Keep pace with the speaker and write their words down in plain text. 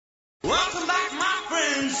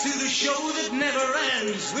friends to the show that never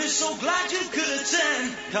ends. We're so glad you could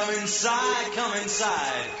attend. Come inside, come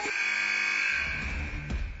inside.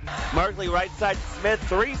 Markley right side, Smith,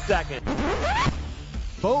 3 seconds.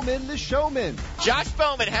 Bowman the showman. Josh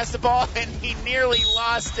Bowman has the ball and he nearly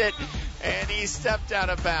lost it and he stepped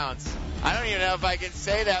out of bounds. I don't even know if I can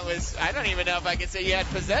say you had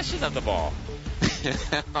possession of the ball.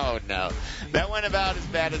 Oh no. That went about as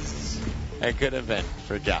bad as it could have been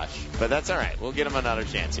for Josh. But that's all right. We'll get him another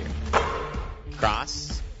chance here.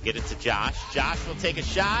 Cross. Get it to Josh. Josh will take a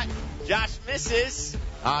shot. Josh misses.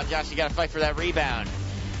 Oh, Josh, you got to fight for that rebound.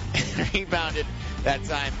 Rebounded that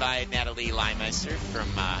time by Natalie Leimeister from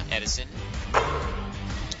Edison.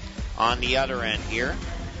 On the other end here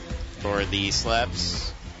for the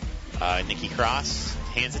Slebs, Nikki Cross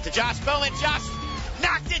hands it to Josh Bowman. Josh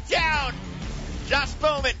knocked it down. Josh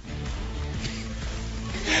Bowman.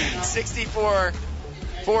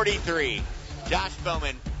 64-43. Josh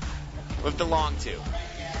Bowman with the long two.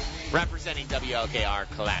 Representing WLKR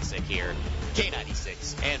Classic here.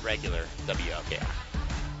 K96 and regular WLKR.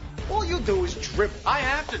 All you do is dribble. I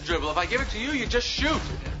have to dribble. If I give it to you, you just shoot.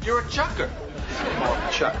 You're a chucker. Oh,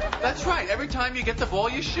 chucker. That's right. Every time you get the ball,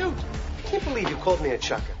 you shoot. I can't believe you called me a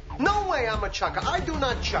chucker. No way I'm a chucker. I do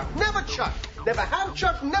not chuck. Never chuck. Never have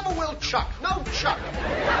chuck. Never will chuck. No chuck.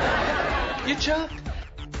 You chuck.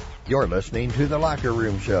 You're listening to The Locker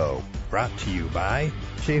Room Show, brought to you by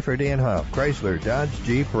Schaefer Danhoff, Chrysler, Dodge,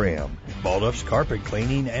 Jeep, Ram, Balduff's Carpet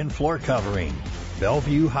Cleaning and Floor Covering,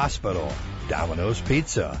 Bellevue Hospital, Domino's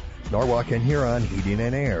Pizza, Norwalk and Huron Heating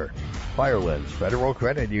and Air, Firelands Federal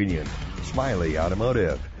Credit Union, Smiley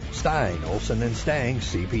Automotive, Stein, Olson and Stang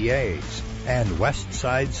CPAs, and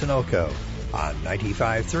Westside Sunoco on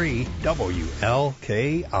 95.3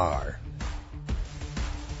 WLKR.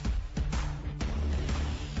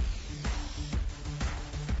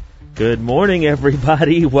 Good morning,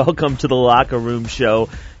 everybody. Welcome to the Locker Room Show.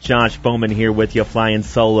 Josh Bowman here with you, flying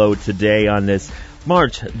solo today on this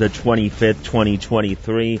March the 25th,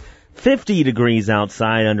 2023. 50 degrees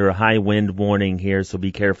outside under a high wind warning here, so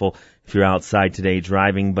be careful if you're outside today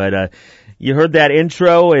driving. But you heard that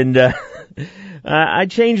intro, and I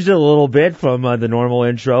changed it a little bit from the normal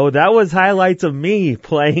intro. That was highlights of me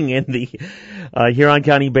playing in the Huron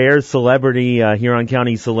County Bears Huron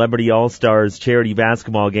County Celebrity All-Stars charity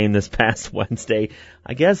basketball game this past Wednesday.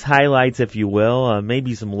 I guess highlights, if you will,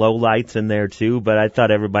 maybe some lowlights in there too, but I thought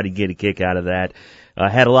everybody'd get a kick out of that.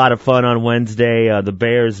 Had a lot of fun on Wednesday. The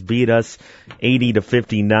Bears beat us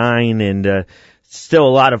 80-59, and still a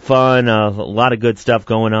lot of fun, a lot of good stuff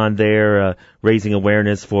going on there, raising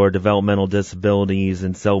awareness for developmental disabilities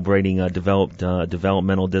and celebrating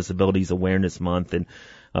Developmental Disabilities Awareness Month, and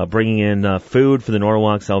bringing in food for the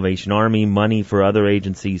Norwalk Salvation Army, money for other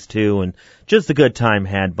agencies too, and just a good time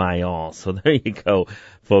had by all. So there you go,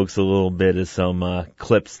 folks, a little bit of some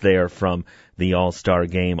clips there from the All-Star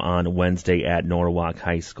game on Wednesday at Norwalk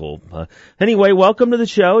High School. Anyway, welcome to the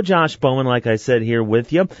show. Josh Bowman, like I said, here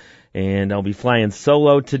with you. And I'll be flying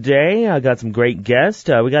solo today. I got some great guests.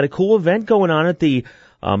 We got a cool event going on at the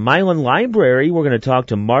Milan Library. We're going to talk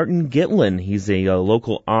to Marty Gitlin. He's a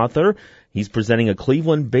local author. He's presenting a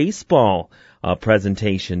Cleveland baseball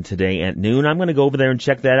presentation today at noon. I'm going to go over there and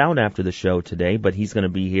check that out after the show today, but he's going to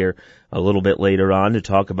be here a little bit later on to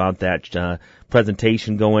talk about that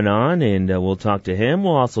presentation going on, and we'll talk to him.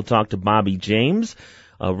 We'll also talk to Bobby James,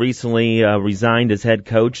 recently resigned as head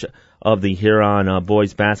coach of the Huron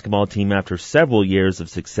boys basketball team after several years of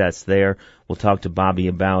success there. We'll talk to Bobby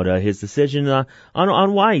about his decision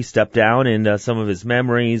on why he stepped down, and some of his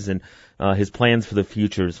memories and his plans for the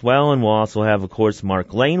future as well. And we'll also have, of course,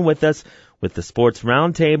 Mark Lane with us with the Sports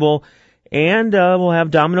Roundtable. And we'll have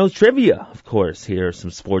Domino's Trivia, of course. Here's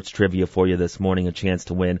some sports trivia for you this morning, a chance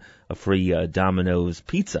to win a free Domino's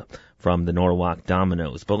pizza from the Norwalk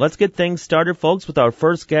Domino's. But let's get things started, folks, with our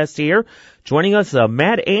first guest here. Joining us,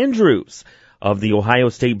 Matt Andrews of the Ohio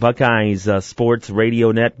State Buckeyes Sports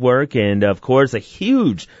Radio Network, and, of course, a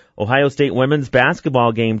huge Ohio State women's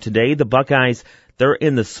basketball game today. The Buckeyes, they're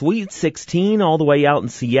in the Sweet 16 all the way out in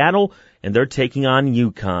Seattle, and they're taking on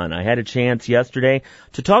UConn. I had a chance yesterday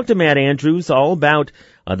to talk to Matt Andrews all about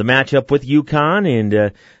the matchup with UConn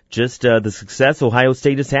and just the success Ohio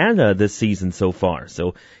State has had this season so far.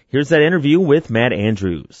 So here's that interview with Matt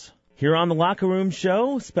Andrews. Here on the Locker Room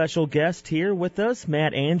Show, special guest here with us,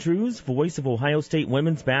 Matt Andrews, voice of Ohio State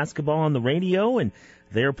women's basketball on the radio, and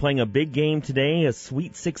they're playing a big game today, a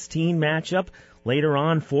Sweet 16 matchup. Later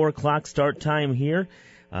on, 4 o'clock start time here.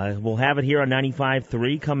 We'll have it here on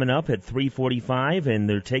 95.3 coming up at 3:45, and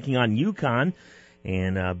they're taking on UConn.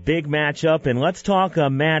 And a big matchup. And let's talk,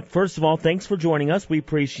 Matt, first of all, thanks for joining us. We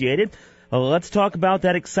appreciate it. Let's talk about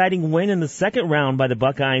that exciting win in the second round by the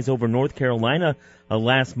Buckeyes over North Carolina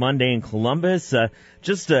last Monday in Columbus.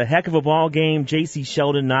 Just a heck of a ball game. J.C.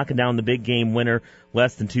 Sheldon knocking down the big game winner.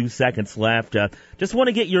 Less than 2 seconds left. Just want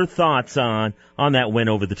to get your thoughts on that win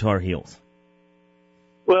over the Tar Heels.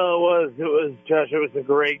 Well, it was, Josh, it was a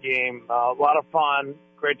great game. A lot of fun.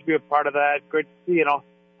 Great to be a part of that. Great to see an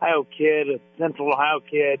Ohio kid, a Central Ohio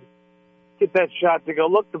kid, get that shot to go.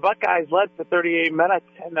 Look, the Buckeyes led for 38 minutes,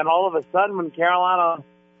 and then all of a sudden when Carolina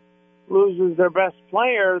loses their best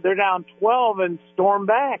player, they're down 12 and storm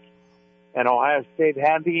back. And Ohio State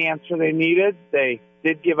had the answer they needed. They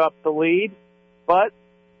did give up the lead, but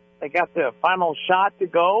they got the final shot to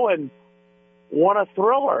go and won a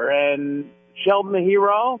thriller. And Sheldon, the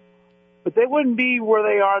hero, but they wouldn't be where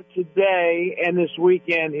they are today and this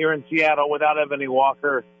weekend here in Seattle without Ebony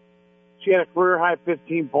Walker. She had a career-high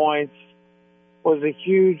 15 points, was a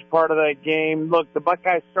huge part of that game. Look, the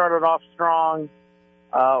Buckeyes started off strong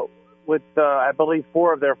with, I believe,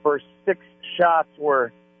 4 of their first 6 shots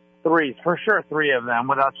were threes. For sure 3 of them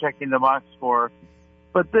without checking the box score.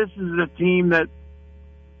 But this is a team that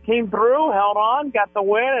came through, held on, got the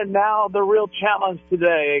win, and now the real challenge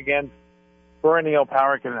today against perennial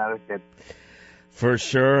power Connecticut. For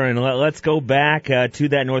sure, and let's go back to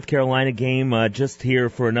that North Carolina game just here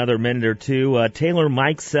for another minute or two. Taylor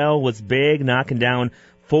Mikesell was big, knocking down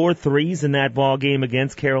 4 threes in that ball game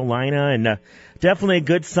against Carolina, and definitely a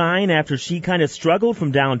good sign after she kind of struggled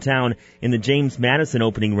from downtown in the James Madison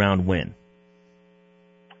opening round win.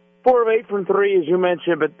 4 of 8 from 3, as you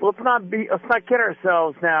mentioned, but let's not kid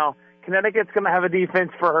ourselves now. Connecticut's going to have a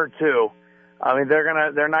defense for her too. I mean, they're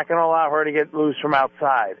not going to allow her to get loose from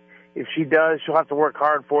outside. If she does, she'll have to work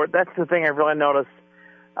hard for it. That's the thing I've really noticed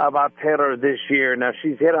about Taylor this year. Now,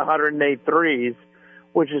 she's hit 108 threes,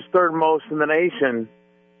 which is 3rd most in the nation,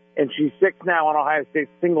 and she's 6th now on Ohio State's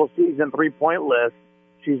single-season three-point list.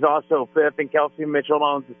 She's also 5th, and Kelsey Mitchell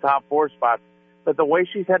owns the top 4 spots. But the way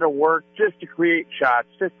she's had to work just to create shots,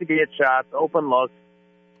 just to get shots, open looks,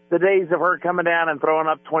 the days of her coming down and throwing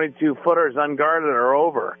up 22-footers unguarded are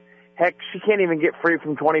over. Heck, she can't even get free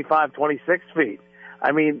from 25, 26 feet.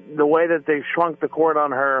 I mean, the way that they've shrunk the court on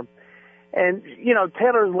her. And,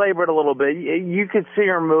 Taylor's labored a little bit. You could see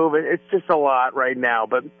her move. It's just a lot right now.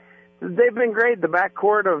 But they've been great. The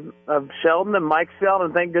backcourt of Sheldon and Mikesell,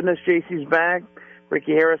 and thank goodness JC's back.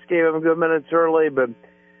 Ricky Harris gave him good minutes early. But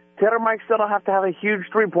Taylor Mikesell will have to have a huge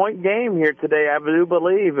three-point game here today, I do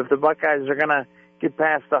believe, if the Buckeyes are going to get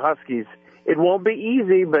past the Huskies. It won't be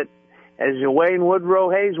easy, but as Wayne Woodrow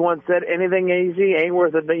Hayes once said, anything easy ain't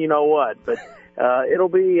worth it, you know what. But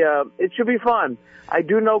it should be fun. I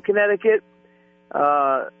do know Connecticut,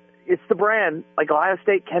 it's the brand. Like Ohio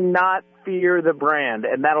State cannot fear the brand,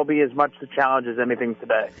 and that'll be as much the challenge as anything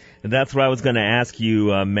today. That's what I was going to ask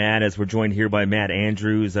you, Matt, as we're joined here by Matt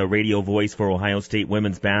Andrews, a radio voice for Ohio State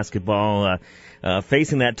women's basketball,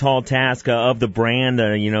 facing that tall task of the brand,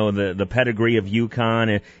 the pedigree of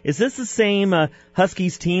UConn. Is this the same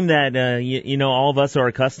Huskies team that, all of us are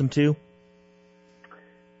accustomed to?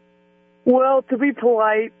 Well, to be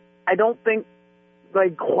polite, I don't think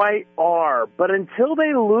they quite are. But until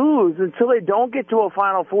they lose, until they don't get to a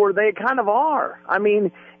Final Four, they kind of are. I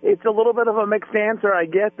mean, it's a little bit of a mixed answer. I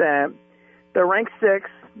get that. They're ranked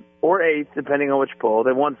 6th or 8th, depending on which poll.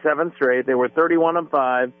 They won 7 straight. They were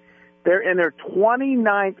 31-5. They're in their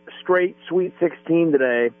 29th straight Sweet 16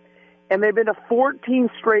 today, and they've been to 14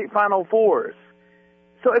 straight Final Fours.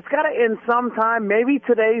 So it's got to end sometime. Maybe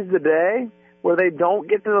today's the day where they don't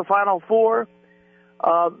get to the Final Four.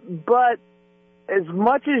 But as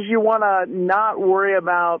much as you want to not worry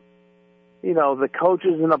about, the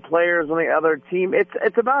coaches and the players on the other team,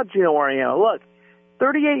 it's about Gino Ariano. Look,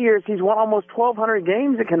 38 years, he's won almost 1,200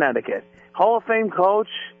 games at Connecticut. Hall of Fame coach.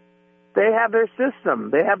 They have their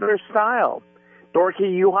system. They have their style.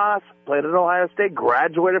 Dorky Uhas played at Ohio State,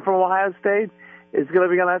 graduated from Ohio State, is going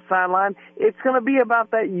to be on that sideline. It's going to be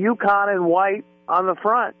about that UConn and white on the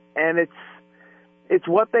front, and it's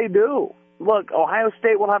what they do. Look, Ohio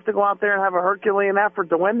State will have to go out there and have a Herculean effort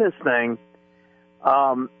to win this thing.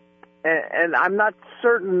 And I'm not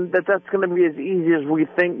certain that that's going to be as easy as we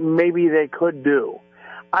think maybe they could do.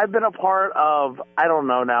 I've been a part of, I don't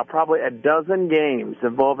know now, probably a dozen games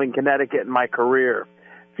involving Connecticut in my career.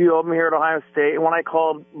 A few of them here at Ohio State. And when I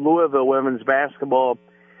called Louisville women's basketball,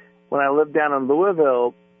 when I lived down in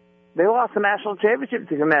Louisville, they lost the national championship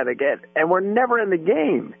to Connecticut and were never in the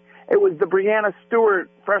game. It was the Breanna Stewart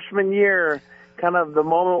freshman year, kind of the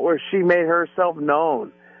moment where she made herself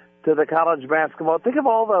known to the college basketball. Think of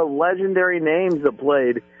all the legendary names that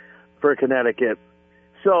played for Connecticut.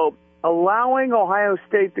 So allowing Ohio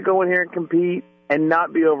State to go in here and compete and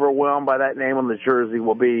not be overwhelmed by that name on the jersey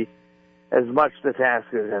will be as much the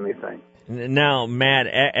task as anything. Now, Matt,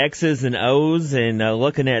 X's and O's and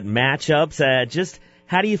looking at matchups, just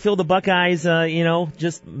how do you feel the Buckeyes,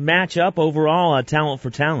 just match up overall, talent for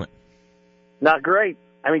talent? Not great.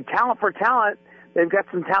 I mean, talent for talent, they've got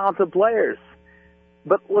some talented players.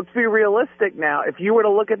 But let's be realistic now. If you were to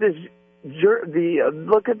look at this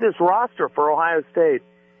roster for Ohio State,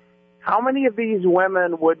 how many of these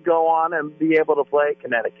women would go on and be able to play at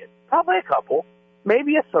Connecticut? Probably a couple,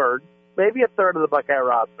 maybe a third of the Buckeye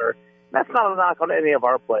roster. That's not a knock on any of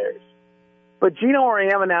our players. But Gino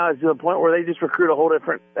Auriemma now is to the point where they just recruit a whole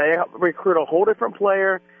different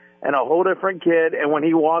player and a whole different kid, and when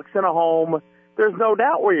he walks in a home, there's no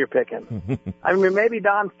doubt where you're picking. I mean, maybe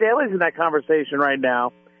Don Staley's in that conversation right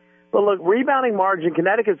now. But look, rebounding margin,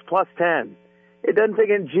 Connecticut's plus 10. It doesn't take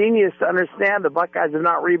a genius to understand the Buckeyes have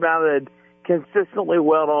not rebounded consistently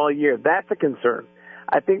well all year. That's a concern.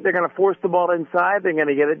 I think they're going to force the ball inside. They're going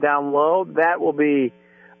to get it down low. That will be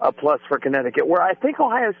a plus for Connecticut, where I think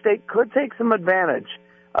Ohio State could take some advantage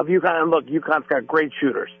of UConn. And look, UConn's got great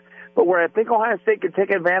shooters. But where I think Ohio State could take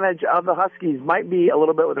advantage of the Huskies might be a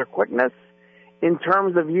little bit with their quickness in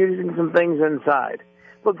terms of using some things inside.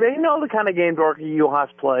 Look, they know the kind of game Dorky Uhas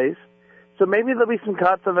plays, so maybe there'll be some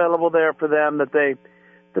cuts available there for them that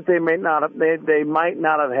they might not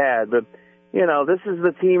have had. But this is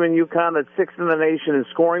the team in UConn that's sixth in the nation in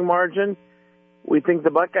scoring margin. We think the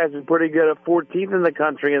Buckeyes are pretty good at 14th in the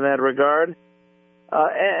country in that regard,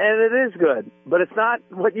 and it is good. But it's not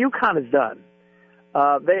what UConn has done.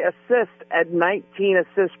 They assist at 19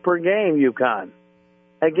 assists per game, UConn.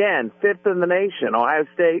 Again, fifth in the nation. Ohio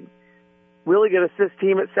State, really good assist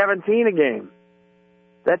team at 17 a game.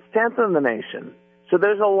 That's 10th in the nation. So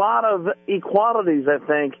there's a lot of equalities, I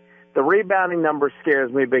think. The rebounding number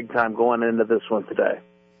scares me big time going into this one today.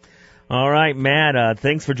 All right, Matt,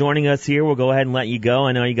 thanks for joining us here. We'll go ahead and let you go.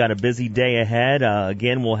 I know you got a busy day ahead.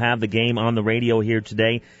 Again, we'll have the game on the radio here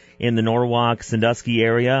today in the Norwalk, Sandusky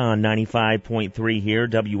area on 95.3 here,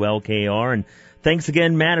 WLKR. And thanks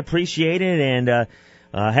again, Matt. Appreciate it. And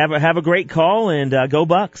have a great call, and go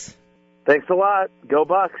Bucks. Thanks a lot. Go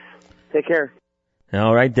Bucks. Take care.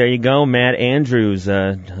 All right, there you go. Matt Andrews,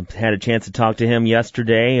 had a chance to talk to him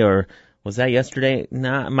yesterday, or was that yesterday?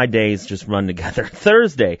 Nah, my days just run together.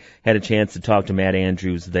 Thursday, had a chance to talk to Matt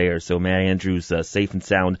Andrews there. So Matt Andrews, safe and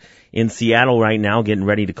sound in Seattle right now, getting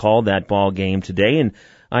ready to call that ball game today. And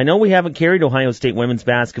I know we haven't carried Ohio State women's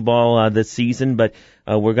basketball this season, but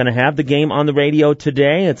we're going to have the game on the radio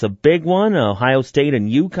today. It's a big one, Ohio State and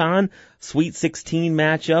UConn, Sweet 16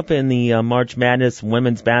 matchup in the March Madness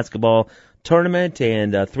women's basketball tournament,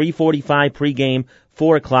 and 3:45 pregame,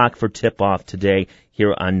 4 o'clock for tip-off today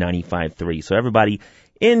here on 95.3. So everybody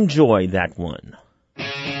enjoy that one.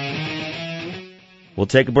 We'll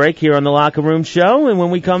take a break here on the Locker Room Show, and when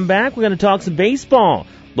we come back, we're going to talk some baseball.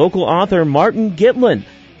 Local author Marty Gitlin,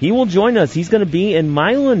 he will join us. He's going to be in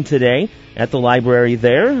Milan today at the library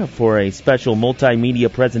there for a special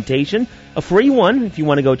multimedia presentation, a free one if you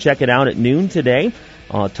want to go check it out at noon today.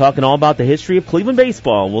 Talking all about the history of Cleveland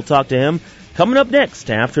baseball. We'll talk to him coming up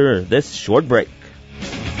next after this short break.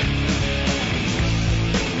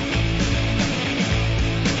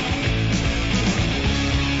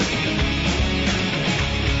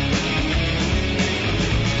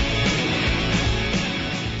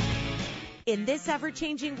 In this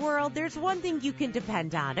ever-changing world, there's one thing you can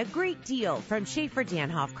depend on, a great deal from Schaefer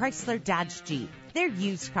Danhoff Chrysler Dodge Jeep. Their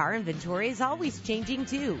used car inventory is always changing,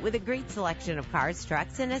 too, with a great selection of cars,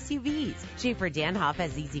 trucks, and SUVs. Schaefer Danhoff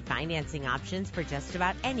has easy financing options for just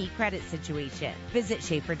about any credit situation. Visit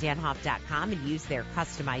SchaeferDanhoff.com and use their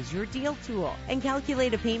Customize Your Deal tool and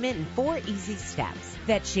calculate a payment in 4 easy steps.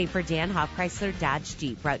 That's Schaefer Danhoff Chrysler Dodge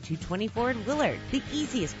Jeep, Route 224 in Willard, the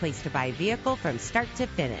easiest place to buy a vehicle from start to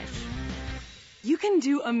finish. You can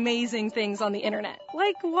do amazing things on the internet,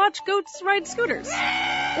 like watch goats ride scooters,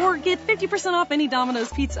 or get 50% off any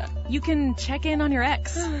Domino's pizza. You can check in on your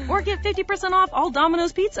ex, or get 50% off all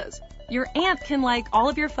Domino's pizzas. Your aunt can like all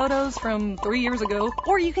of your photos from 3 years ago,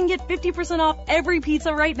 or you can get 50% off every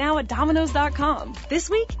pizza right now at Domino's.com. This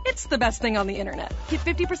week, it's the best thing on the internet. Get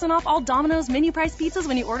 50% off all Domino's menu price pizzas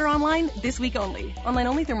when you order online this week only. Online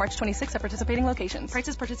only through March 26th at participating locations.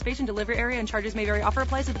 Prices, participation, delivery area, and charges may vary. Offer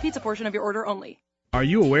applies to the pizza portion of your order only. Are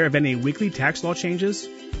you aware of any weekly tax law changes?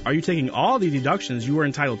 Are you taking all the deductions you are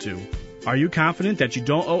entitled to? Are you confident that you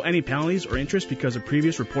don't owe any penalties or interest because of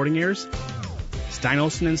previous reporting errors? Stein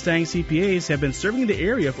Olson & Stang CPAs have been serving the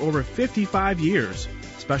area for over 55 years,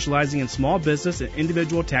 specializing in small business and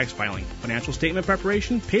individual tax filing, financial statement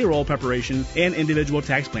preparation, payroll preparation, and individual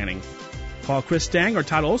tax planning. Call Chris Stang or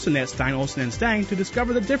Todd Olson at Stein, Olson & Stang to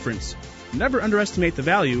discover the difference. Never underestimate the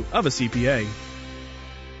value of a CPA.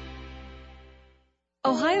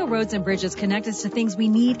 Ohio Roads and Bridges connect us to things we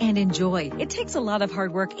need and enjoy. It takes a lot of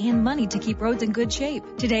hard work and money to keep roads in good shape.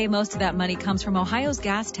 Today, most of that money comes from Ohio's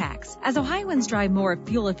gas tax. As Ohioans drive more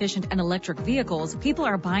fuel-efficient and electric vehicles, people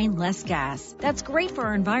are buying less gas. That's great for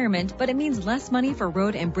our environment, but it means less money for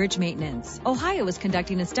road and bridge maintenance. Ohio is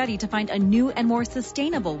conducting a study to find a new and more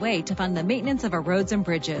sustainable way to fund the maintenance of our roads and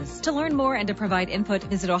bridges. To learn more and to provide input,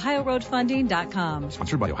 visit OhioRoadFunding.com.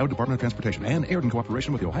 Sponsored by Ohio Department of Transportation and aired in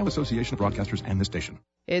cooperation with the Ohio Association of Broadcasters and this station.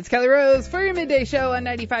 It's Kelly Rose for your midday show on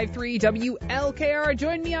 95.3 WLKR.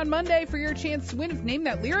 Join me on Monday for your chance to win Name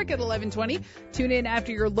That Lyric at 11:20. Tune in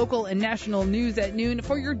after your local and national news at noon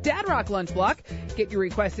for your Dad Rock lunch block. Get your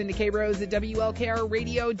request into krose at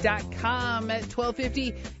WLKRradio.com at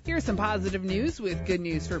 12:50. Here's some positive news with good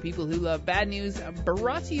news for people who love bad news,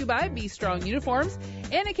 brought to you by Be Strong Uniforms.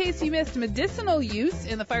 And in case you missed medicinal use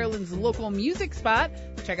in the Firelands local music spot,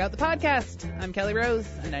 check out the podcast. I'm Kelly Rose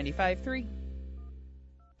on 95.3.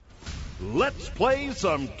 Let's play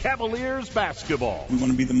some Cavaliers basketball. We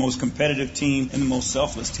want to be the most competitive team and the most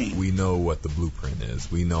selfless team. We know what the blueprint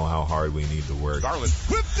is. We know how hard we need to work. Garland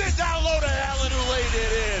whipped it down low to Allen, who laid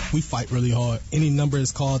it in. We fight really hard. Any number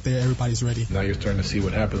is called there, everybody's ready. Now you're starting to see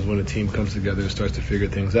what happens when a team comes together and starts to figure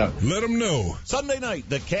things out. Let them know. Sunday night,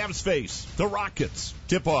 the Cavs face the Rockets.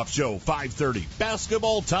 Tip-off show, 5:30.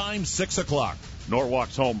 Basketball time, 6 o'clock.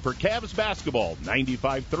 Norwalk's home for Cavs basketball,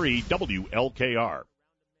 95.3 WLKR.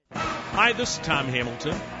 Hi, this is Tom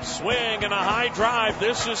Hamilton. Swing and a high drive.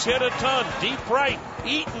 This is hit a ton. Deep right.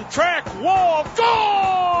 Eaton track. Wall.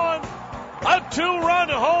 Gone! A 2-run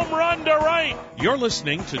home run to right. You're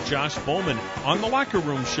listening to Josh Bowman on the Locker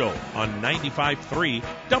Room Show on 95.3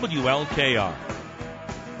 WLKR.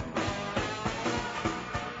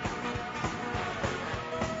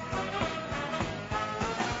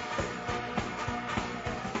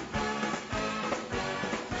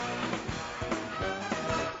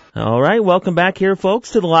 All right, welcome back here,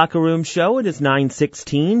 folks, to the Locker Room Show. It is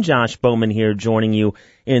 9:16. Josh Bowman here joining you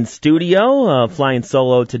in studio, flying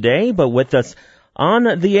solo today, but with us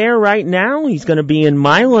on the air right now, he's going to be in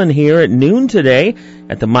Milan here at noon today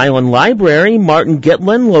at the Milan Library. Marty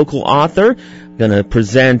Gitlin, local author, going to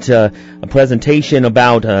present a presentation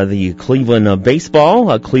about the Cleveland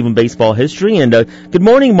baseball history. And good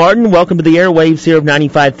morning, Martin. Welcome to the airwaves here of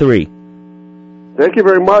 95.3. Thank you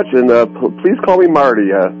very much, and please call me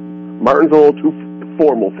Marty. Martin's a little too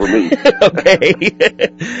formal for me. Okay.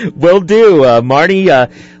 Will do. Marty,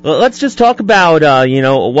 let's just talk about,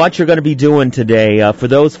 what you're going to be doing today. For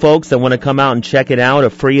those folks that want to come out and check it out, a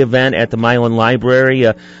free event at the Milan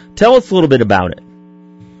Library, tell us a little bit about it.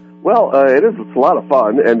 Well, it's a lot of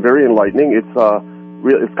fun and very enlightening. It's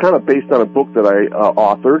kind of based on a book that I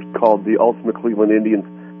authored called The Ultimate Cleveland Indians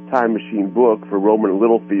Time Machine Book for Roman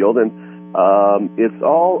Littlefield, and it's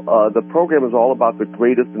all, the program is all about the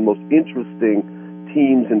greatest and most interesting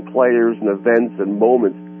teams and players and events and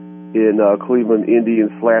moments in Cleveland Indians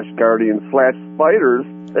 / Guardians / Spiders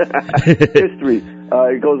history.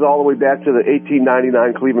 It goes all the way back to the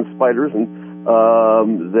 1899 Cleveland Spiders,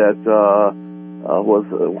 and that was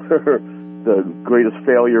the greatest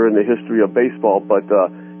failure in the history of baseball. But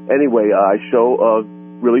anyway, I show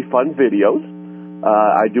really fun videos.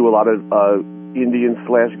 I do a lot of Indians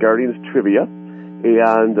 / Guardians trivia,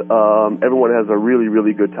 and everyone has a really,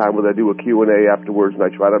 really good time when I do a Q&A afterwards, and I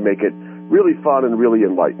try to make it really fun and really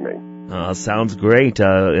enlightening. Sounds great.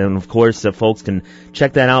 And, of course, folks can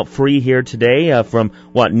check that out free here today from,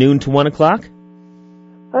 noon to 1 o'clock?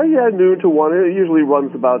 Yeah, noon to 1. It usually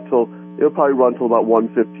runs it'll probably run till about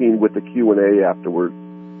 1:15 with the Q&A afterwards.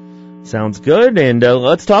 Sounds good. And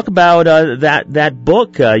let's talk about that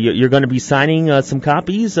book. You're going to be signing some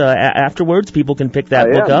copies afterwards. People can pick that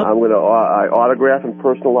book up. I'm going to I autograph and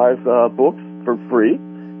personalize books for free,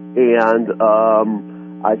 and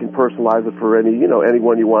I can personalize it for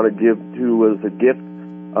anyone you want to give to as a gift.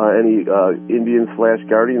 Any Indians /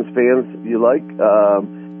 Guardians fans you like,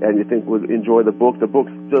 and you think would enjoy the book. The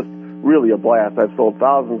book's just really a blast. I've sold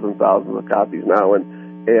thousands and thousands of copies now, and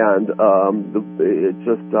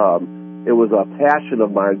it was a passion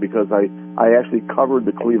of mine because I actually covered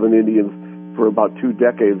the Cleveland Indians for about 2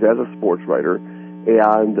 decades as a sports writer,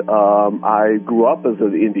 and I grew up as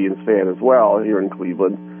an Indians fan as well here in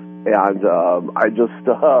Cleveland, and I just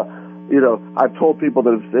I've told people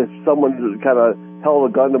that if someone kind of held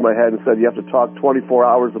a gun to my head and said you have to talk 24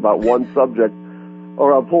 hours about one subject,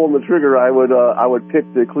 I'm pulling the trigger, I would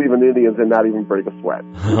pick the Cleveland Indians and not even break a sweat.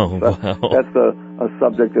 Oh, wow. That's a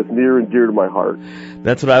subject that's near and dear to my heart.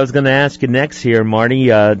 That's what I was going to ask you next here, Marty.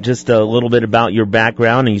 Just a little bit about your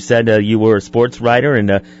background. And you said you were a sports writer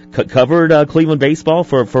and covered Cleveland baseball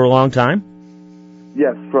for a long time?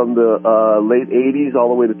 Yes, from the late 80s all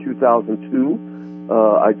the way to 2002.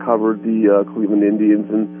 I covered the Cleveland Indians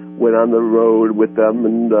and went on the road with them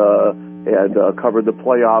and covered the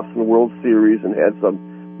playoffs and the World Series and had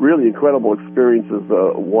some really incredible experiences,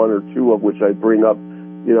 one or two of which I bring up,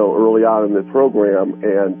 early on in the program.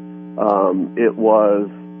 And it was,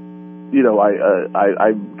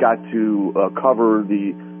 I got to cover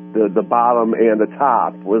the bottom and the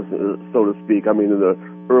top, was so to speak. I mean, in the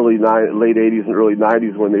late 80s and early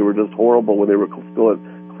 90s when they were just horrible, when they were still at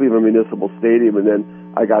Cleveland Municipal Stadium, and then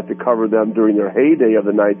I got to cover them during their heyday of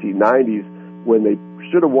the 1990s when they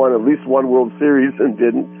should have won at least one World Series and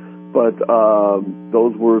didn't. But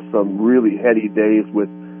those were some really heady days with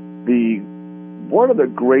one of the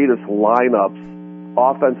greatest lineups,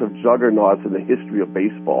 offensive juggernauts in the history of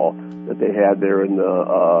baseball that they had there in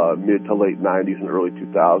the mid to late 90s and early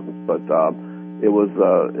 2000s. But it was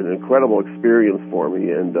an incredible experience for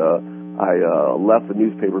me, and I left the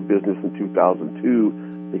newspaper business in 2002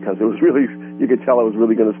 because it was really, you could tell I was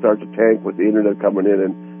really going to start to tank with the internet coming in,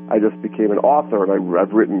 and I just became an author, and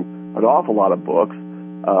I've written an awful lot of books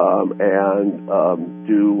and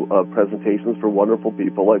do presentations for wonderful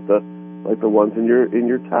people like the ones in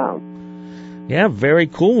your town. Yeah, very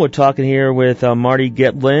cool. We're talking here with Marty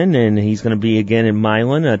Gitlin, and he's going to be again in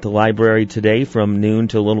Milan at the library today from noon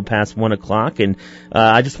to a little past 1 o'clock. And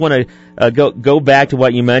I just want to go back to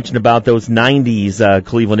what you mentioned about those 90s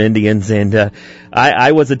Cleveland Indians. And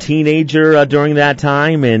I was a teenager during that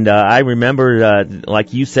time, and I remember,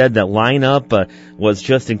 like you said, that lineup was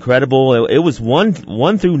just incredible. It was 1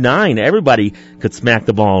 through 9. Everybody could smack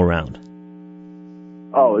the ball around.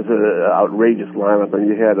 Oh, it was an outrageous lineup, and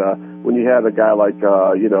when you had a guy like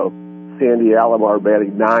Sandy Alomar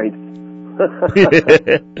batting ninth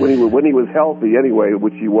when he was healthy anyway,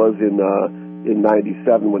 which he was in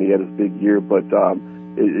 '97 when he had his big year. But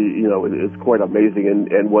it's quite amazing,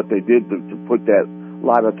 and what they did to put that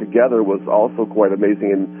lineup together was also quite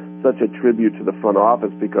amazing, and such a tribute to the front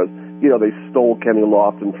office because they stole Kenny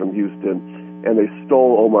Lofton from Houston, and they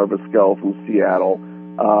stole Omar Vizquel from Seattle.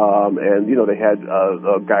 And they had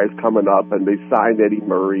guys coming up, and they signed Eddie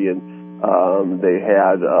Murray, and they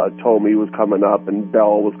had Tomey was coming up, and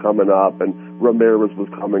Bell was coming up, and Ramirez was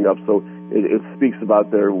coming up. So it speaks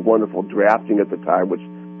about their wonderful drafting at the time, which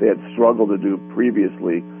they had struggled to do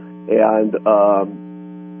previously. And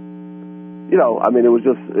it was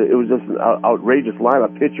just an outrageous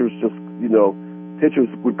lineup. Pitchers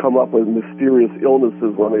would come up with mysterious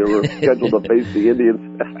illnesses when they were scheduled to face the Indians.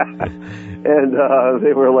 And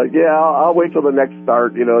they were like, yeah, I'll wait till the next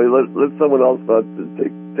start. Let someone else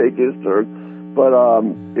take his turn. But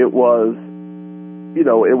it was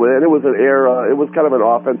an era. It was kind of an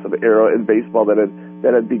offensive era in baseball that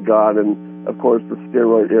had begun, and of course the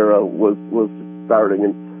steroid era was starting.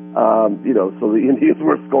 And so the Indians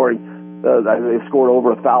were scoring. They scored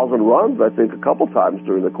over 1,000 runs, I think, a couple times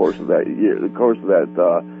during the course of that year,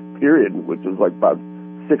 period, which is like about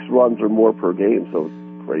 6 runs or more per game. So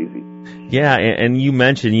it's crazy. Yeah, and you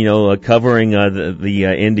mentioned, covering the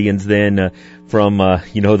Indians then from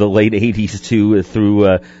the late 80s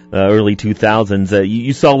through early 2000s.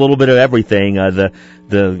 You saw a little bit of everything. The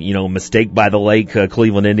mistake by the lake,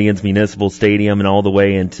 Cleveland Indians Municipal Stadium, and all the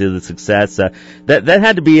way into the success. That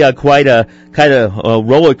had to be quite a kind of a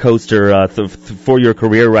roller coaster for your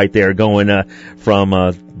career right there, going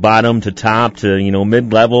from bottom to top to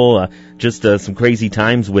mid-level. Just some crazy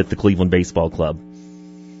times with the Cleveland Baseball Club.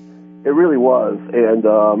 It really was, and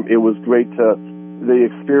it was great the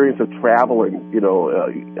experience of traveling,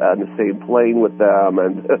 on the same plane with them,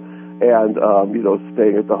 and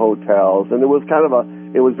staying at the hotels, and it was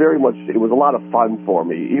a lot of fun for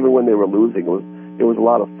me. Even when they were losing, it was a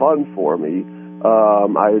lot of fun for me.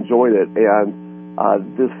 I enjoyed it, and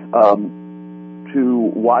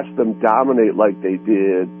to watch them dominate like they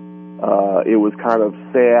did, it was kind of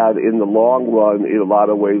sad in the long run in a lot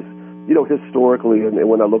of ways. Historically, and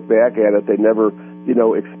when I look back at it, they never,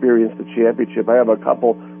 experienced the championship. I have a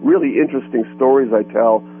couple really interesting stories I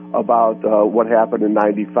tell about what happened in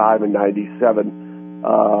 '95 and '97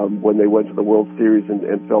 when they went to the World Series and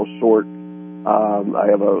fell short. I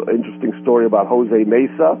have an interesting story about Jose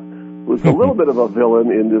Mesa, who's a little bit of a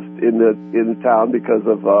villain in the town because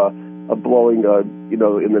of blowing,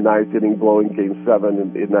 in the ninth inning, blowing Game 7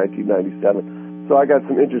 in 1997. So I got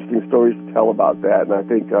some interesting stories to tell about that, and I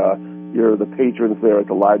think the patrons there at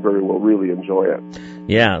the library will really enjoy it.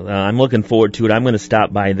 Yeah, I'm looking forward to it. I'm going to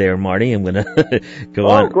stop by there, Marty. I'm going to go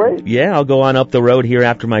on. Oh, great. Yeah, I'll go on up the road here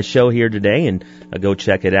after my show here today and go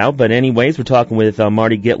check it out. But anyways, we're talking with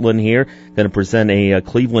Marty Gitlin here. Going to present a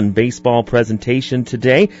Cleveland baseball presentation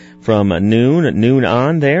today from noon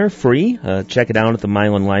on there, free. Check it out at the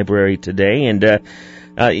Milan Library today. And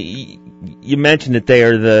you mentioned it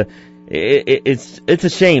there, it's a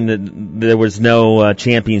shame that there was no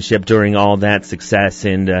championship during all that success,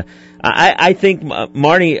 and I think,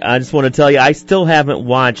 Marty, I just want to tell you, I still haven't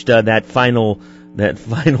watched that final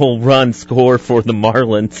run score for the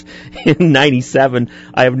Marlins in '97.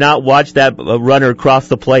 I have not watched that runner cross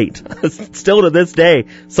the plate. Still to this day,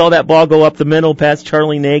 saw that ball go up the middle past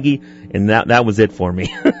Charlie Nagy, and that was it for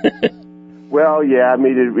me. Well, yeah, I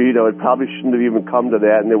mean, it probably shouldn't have even come to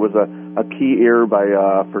that, and there was a key error by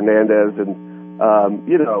Fernandez, and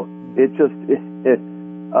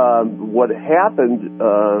what happened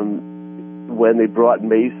when they brought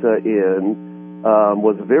Mesa in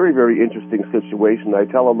was a very, very interesting situation. I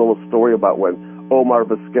tell a little story about when Omar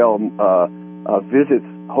Vizquel visits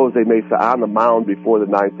Jose Mesa on the mound before the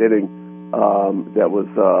ninth inning. That was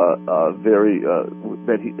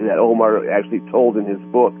that Omar actually told in his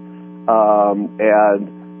book.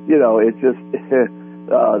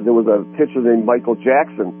 There was a pitcher named Michael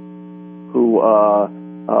Jackson who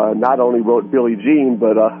not only wrote Billie Jean,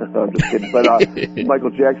 but I'm just kidding, but Michael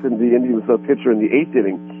Jackson, the Indians pitcher in the eighth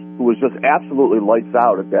inning, who was just absolutely lights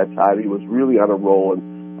out at that time. He was really on a roll,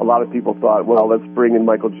 and a lot of people thought, well, let's bring in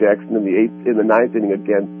Michael Jackson in the ninth inning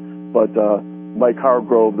again. But Mike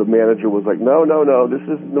Hargrove, the manager, was like, no, this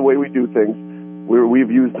isn't the way we do things.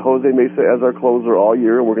 We've used Jose Mesa as our closer all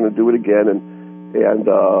year, and we're going to do it again. And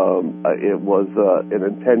it was an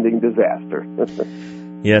impending disaster.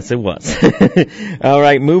 Yes, it was. All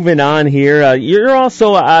right, moving on here. You're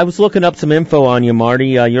also, I was looking up some info on you, Marty.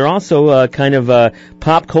 You're also kind of a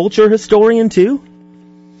pop culture historian, too?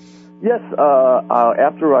 Yes.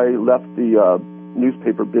 After I left the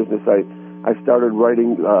newspaper business, I started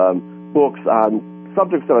writing books on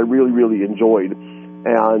subjects that I really, really enjoyed.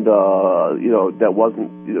 And, that wasn't,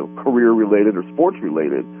 career related or sports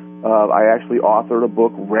related. I actually authored a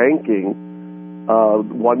book ranking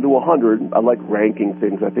 1 to 100. I like ranking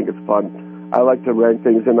things. I think it's fun. I like to rank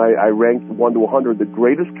things, and I ranked 1 to 100 the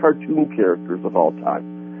greatest cartoon characters of all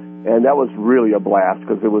time. And that was really a blast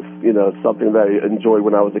because it was, something that I enjoyed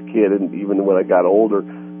when I was a kid and even when I got older.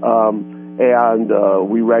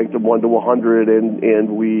 We ranked them 1 to 100, and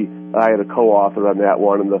I had a co-author on that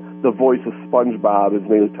one. And the voice of SpongeBob, his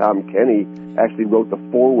name is Tom Kenny, actually wrote the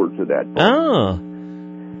foreword to that book. Oh.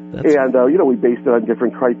 We based it on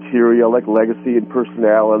different criteria like legacy and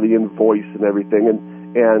personality and voice and everything.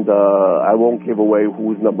 And I won't give away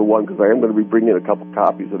who's number one because I am going to be bringing a couple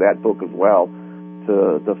copies of that book as well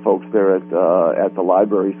to the folks there at the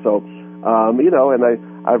library. So, and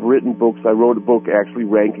I've written books. I wrote a book actually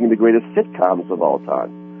ranking the greatest sitcoms of all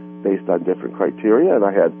time based on different criteria. And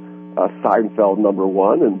I had Seinfeld number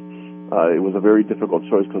one, and it was a very difficult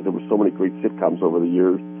choice because there were so many great sitcoms over the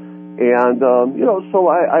years. And, so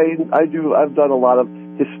I've done a lot of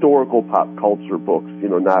historical pop culture books,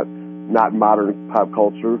 not modern pop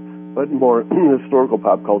culture, but more historical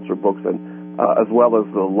pop culture books, and, as well as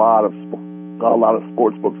a lot of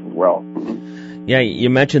sports books as well. Yeah, you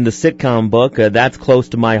mentioned the sitcom book. That's close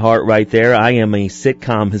to my heart right there. I am a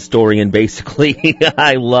sitcom historian, basically.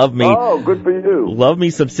 I love me. Oh, good for you. Love me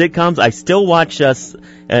some sitcoms. I still watch a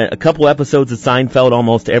couple episodes of Seinfeld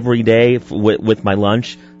almost every day with my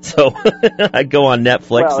lunch. So I go on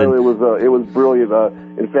Netflix. Well, it was brilliant.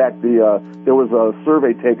 In fact, there was a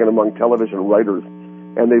survey taken among television writers,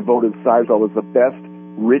 and they voted Seinfeld as the best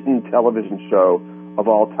written television show of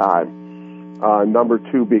all time. Number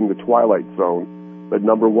 2 being The Twilight Zone, but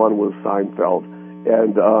number 1 was Seinfeld.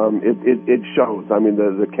 And it shows. I mean,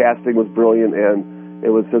 the casting was brilliant, and it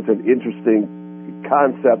was such an interesting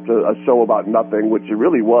concept, a show about nothing, which it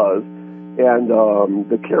really was. And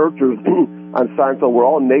the characters on Seinfeld were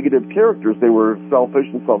all negative characters. They were selfish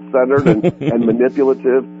and self-centered and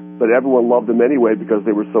manipulative, but everyone loved them anyway because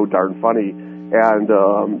they were so darn funny. And,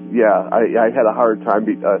 I had a hard time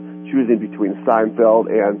choosing between Seinfeld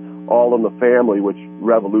and All in the Family, which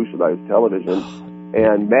revolutionized television,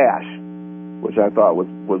 and MASH, which I thought was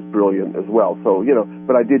brilliant as well. So,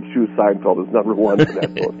 but I did choose Seinfeld as number 1 for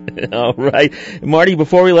that book. All right. Marty,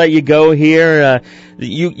 before we let you go here,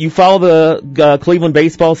 you follow the Cleveland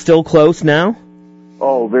baseball still close now?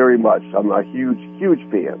 Oh, very much. I'm a huge, huge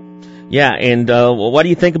fan. Yeah, and what do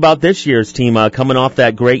you think about this year's team coming off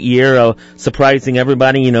that great year, surprising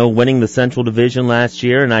everybody, winning the Central Division last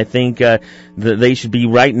year, and I think they should be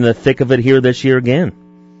right in the thick of it here this year again.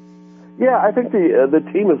 Yeah, I think the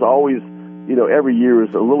team is always, every year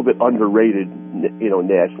is a little bit underrated,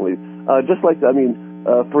 nationally. Just like,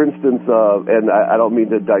 for instance, and I don't mean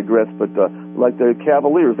to digress, but like the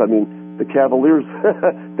Cavaliers. The Cavaliers,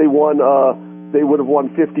 they won. They would have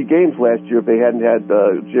won 50 games last year if they hadn't had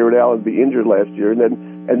Jared Allen be injured last year, and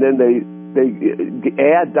then they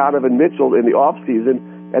add Donovan Mitchell in the off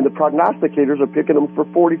season, and the prognosticators are picking them for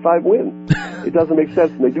 45 wins. It doesn't make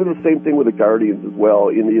sense, and they do the same thing with the Guardians as well.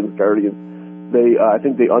 Indians, Guardians, I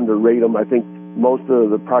think they underrate them. I think most of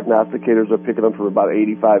the prognosticators are picking them for about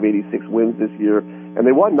 85, 86 wins this year, and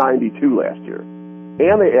they won 92 last year,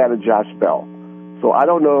 and they added Josh Bell. So I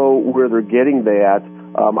don't know where they're getting that.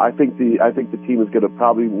 I think the team is going to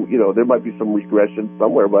probably, there might be some regression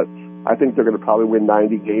somewhere, but I think they're going to probably win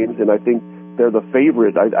 90 games, and I think they're the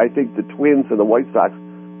favorite. I think the Twins and the White Sox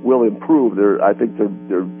will improve. I think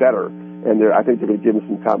they're better, and I think they're going to give them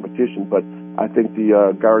some competition. But I think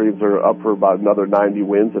the Guardians are up for about another 90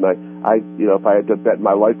 wins, and if I had to bet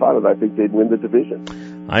my life on it, I think they'd win the division.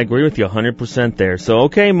 I agree with you 100% there. So,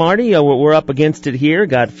 okay, Marty, we're up against it here.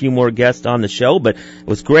 Got a few more guests on the show, but it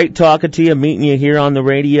was great talking to you, meeting you here on the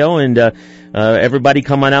radio, and everybody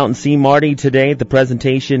come on out and see Marty today at the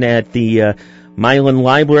presentation at the Milan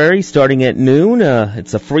Library starting at noon.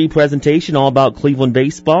 It's a free presentation all about Cleveland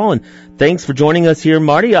baseball, and thanks for joining us here,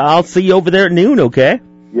 Marty. I'll see you over there at noon, okay?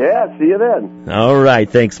 Yeah, see you then. All right,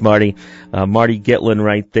 thanks, Marty. Marty Gitlin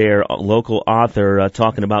right there, a local author,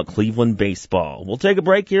 talking about Cleveland baseball. We'll take a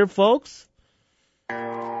break here, folks.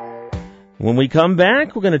 When we come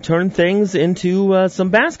back, we're going to turn things into some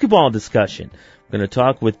basketball discussion. We're going to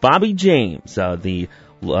talk with Bobby James, the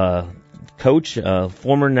coach,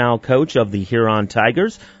 former now coach of the Huron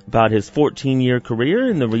Tigers, about his 14-year career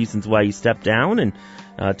and the reasons why he stepped down, and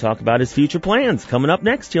talk about his future plans. Coming up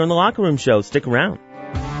next here on the Locker Room Show. Stick around.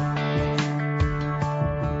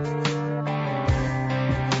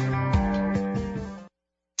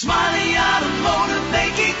 Smiley Automotive,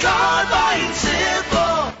 making car buying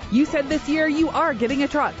simple. You said this year you are getting a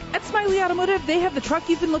truck. At Smiley Automotive, they have the truck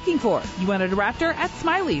you've been looking for. You wanted a Raptor? At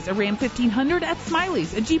Smiley's. A Ram 1500? At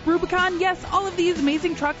Smiley's. A Jeep Rubicon? Yes, all of these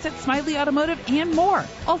amazing trucks at Smiley Automotive and more.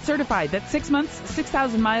 All certified. That's 6 months,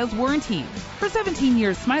 6,000 miles warranty. For 17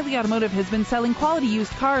 years, Smiley Automotive has been selling quality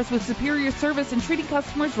used cars with superior service and treating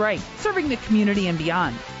customers right, serving the community and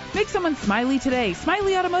beyond. Make someone smiley today.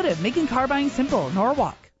 Smiley Automotive, making car buying simple.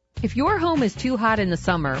 Norwalk. If your home is too hot in the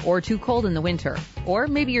summer or too cold in the winter, or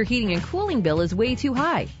maybe your heating and cooling bill is way too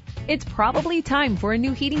high, it's probably time for a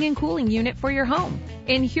new heating and cooling unit for your home.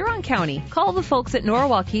 In Huron County, call the folks at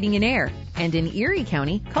Norwalk Heating and Air. And in Erie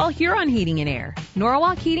County, call Huron Heating and Air.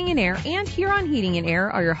 Norwalk Heating and Air and Huron Heating and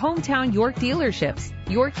Air are your hometown York dealerships.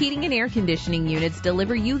 York Heating and Air Conditioning units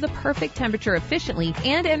deliver you the perfect temperature efficiently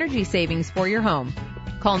and energy savings for your home.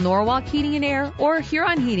 Call Norwalk Heating and Air or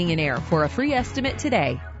Huron Heating and Air for a free estimate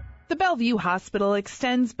today. The Bellevue Hospital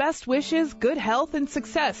extends best wishes, good health, and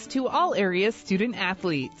success to all area student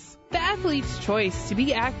athletes. The athlete's choice to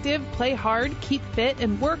be active, play hard, keep fit,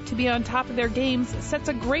 and work to be on top of their games sets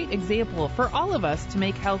a great example for all of us to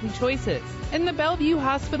make healthy choices. And the Bellevue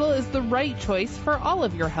Hospital is the right choice for all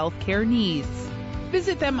of your health care needs.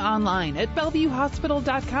 Visit them online at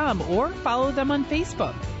BellevueHospital.com or follow them on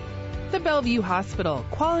Facebook. The Bellevue Hospital,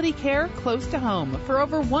 quality care close to home for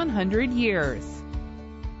over 100 years.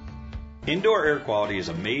 Indoor air quality is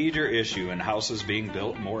a major issue in houses being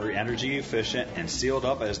built more energy efficient and sealed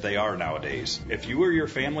up as they are nowadays. If you or your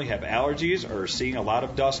family have allergies or are seeing a lot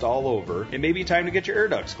of dust all over, it may be time to get your air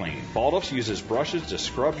ducts cleaned. Baldus uses brushes to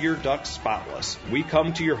scrub your ducts spotless. We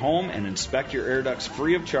come to your home and inspect your air ducts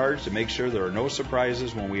free of charge to make sure there are no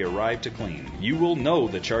surprises when we arrive to clean. You will know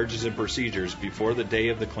the charges and procedures before the day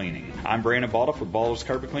of the cleaning. I'm Brandon Baldus with Baldus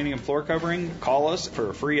Carpet Cleaning and Floor Covering. Call us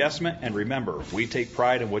for a free estimate, and remember, we take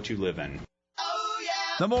pride in what you live in.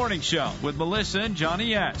 The Morning Show with Melissa and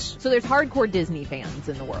Johnny S. So there's hardcore Disney fans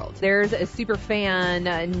in the world. There's a super fan,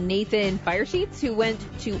 Nathan Firesheets, who went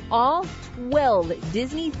to all 12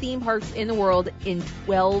 Disney theme parks in the world in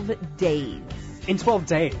 12 days. In 12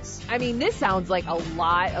 days. I mean, this sounds like a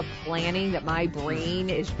lot of planning that my brain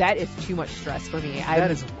that is too much stress for me.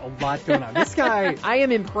 That is a lot going on. This guy. I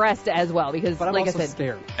am impressed as well because, but I'm like also I said,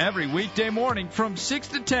 scared. Every weekday morning from 6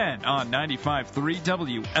 to 10 on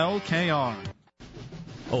 95.3 WLKR.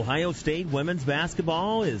 Ohio State women's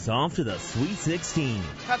basketball is off to the Sweet 16.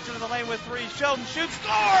 Cuts into the lane with three. Sheldon shoots.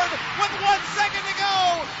 Scored with 1 second to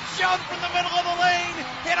go. Sheldon from the middle of the lane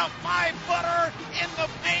hit a 5-footer in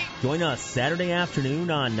the paint. Join us Saturday afternoon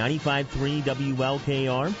on 95.3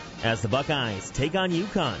 WLKR as the Buckeyes take on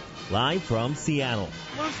UConn, live from Seattle.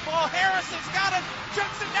 Loose ball, Harrison's got it,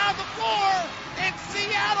 chucks it down the floor, and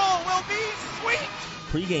Seattle will be sweet.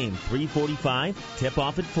 Pre-game 3:45,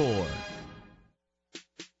 tip-off at 4.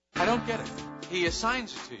 I don't get it. He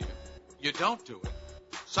assigns it to you. You don't do it.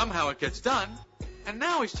 Somehow it gets done, and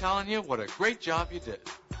now he's telling you what a great job you did.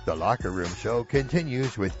 The Locker Room Show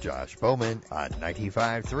continues with Josh Bowman on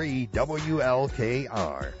 95.3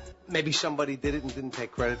 WLKR. Maybe somebody did it and didn't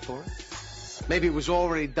take credit for it. Maybe it was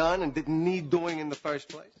already done and didn't need doing in the first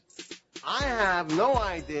place. I have no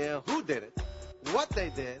idea who did it, what they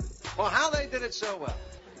did, or how they did it so well.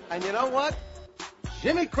 And you know what?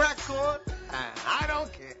 Jimmy Crackcourt, and I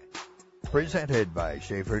don't care. Presented by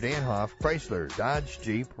Schaefer Danhoff, Chrysler, Dodge,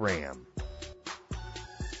 Jeep, Ram.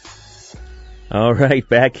 All right,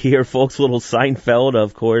 back here, folks. Little Seinfeld,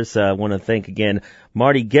 of course. I want to thank again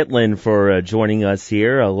Marty Gitlin for joining us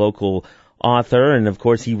here, a local author, and of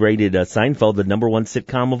course he rated Seinfeld the #1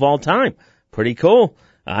 sitcom of all time. Pretty cool.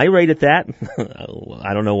 I rated that.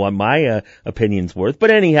 I don't know what my opinion's worth,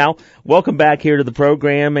 but anyhow, welcome back here to the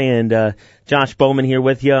program, and Josh Bowman here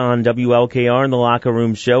with you on WLKR in the Locker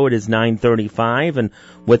Room Show. It is 9:35, and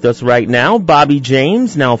with us right now, Bobby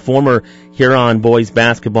James, now former Huron boys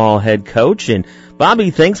basketball head coach. And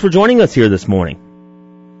Bobby, thanks for joining us here this morning.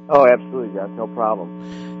 Oh, absolutely, Josh. No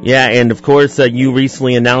problem. Yeah, and of course, you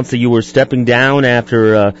recently announced that you were stepping down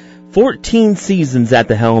after 14 seasons at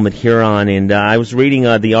the helm at Huron, and I was reading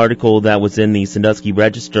the article that was in the Sandusky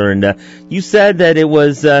Register, and you said that it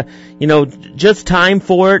was, just time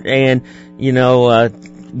for it, and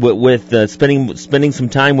with spending some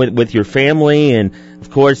time with your family, and of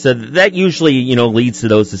course that usually leads to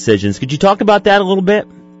those decisions. Could you talk about that a little bit?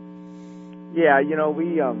 Yeah, I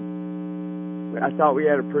thought we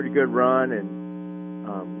had a pretty good run, and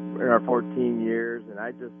in our 14 years, and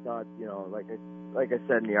I just thought, like I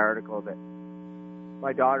said in the article, that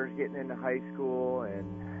my daughter's getting into high school, and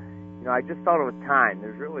I just thought it was time.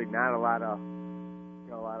 There's really not a lot of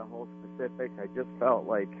whole specifics. I just felt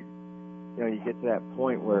like you get to that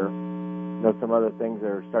point where some other things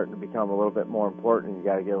are starting to become a little bit more important, and you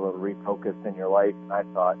got to get a little refocused in your life. And I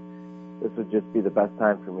thought this would just be the best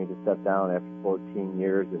time for me to step down after 14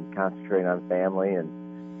 years and concentrate on family and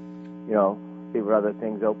see what other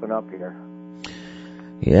things open up here.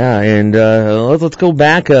 Yeah, and let's go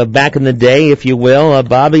back in the day, if you will.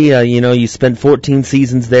 Bobby, you spent 14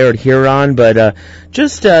 seasons there at Huron, but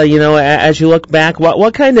as you look back,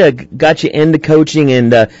 what kind of got you into coaching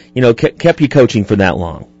and kept you coaching for that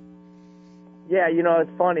long? Yeah,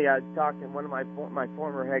 it's funny. I was talking, one of my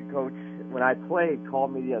former head coach when I played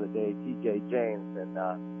called me the other day, T.J. James, and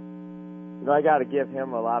I got to give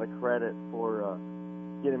him a lot of credit for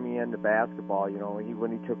getting me into basketball.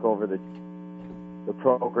 When he took over the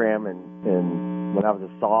program, and when I was a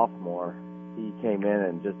sophomore, he came in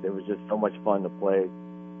and it was just so much fun to play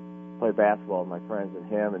basketball with my friends and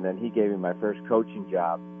him. And then he gave me my first coaching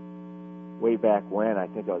job way back when. I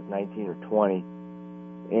think I was 19 or 20,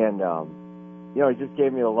 and he just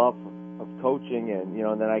gave me a love of coaching, and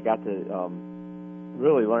and then I got to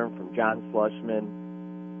really learn from John Slushman,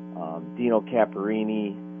 Dino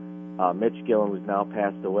Caparini, Mitch Gillen, who's now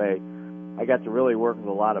passed away. I got to really work with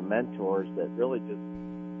a lot of mentors that really just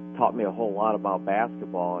taught me a whole lot about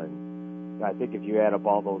basketball. And I think if you add up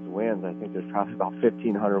all those wins, I think there's probably about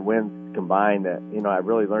 1,500 wins combined that, I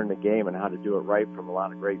really learned the game and how to do it right from a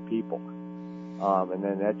lot of great people. And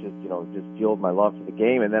then that just fueled my love for the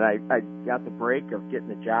game. And then I got the break of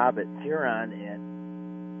getting a job at Huron, and,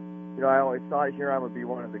 I always thought Huron would be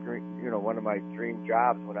one of my dream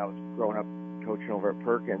jobs when I was growing up coaching over at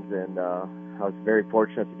Perkins, and I was very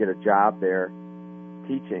fortunate to get a job there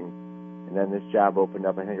teaching, and then this job opened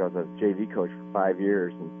up. I think I was a JV coach for 5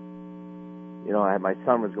 years, and my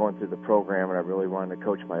son was going through the program, and I really wanted to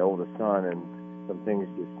coach my oldest son, and some things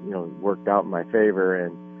just worked out in my favor,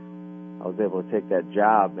 and I was able to take that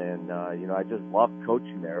job, and I just loved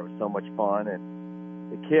coaching there. It was so much fun, and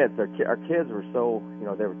the kids, our kids were so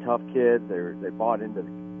they were tough kids. They bought into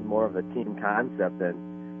more of a team concept, and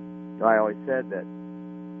I always said that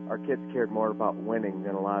our kids cared more about winning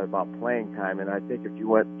than a lot about playing time. And I think if you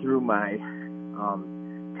went through my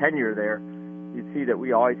tenure there, you'd see that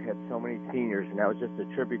we always had so many seniors, and that was just a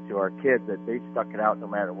tribute to our kids that they stuck it out no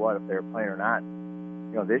matter what, if they were playing or not.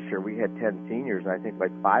 This year we had 10 seniors, and I think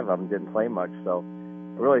like 5 of them didn't play much. So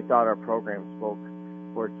I really thought our program spoke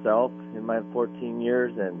for itself in my 14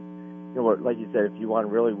 years. And like you said, if you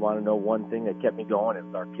really want to know one thing that kept me going, it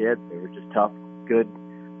was our kids. They were just tough, good,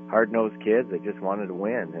 hard-nosed kids. They just wanted to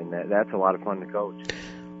win, and that's a lot of fun to coach.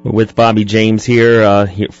 With Bobby James here,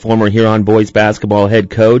 former Huron boys basketball head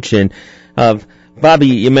coach. And Bobby,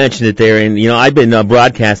 you mentioned it there, and I've been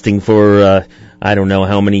broadcasting for I don't know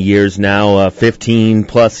how many years now, 15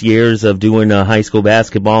 plus years of doing high school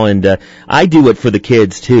basketball, and I do it for the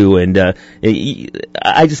kids too. And I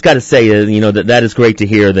just got to say, that is great to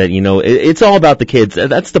hear that it's all about the kids.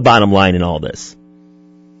 That's the bottom line in all this.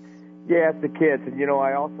 Yeah, it's the kids, and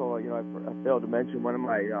I also I failed to mention one of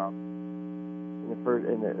my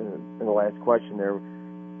in the last question there.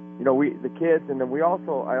 The kids, and then I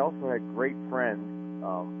also had great friends.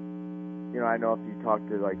 I know if you talk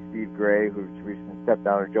to like Steve Gray, who's recently stepped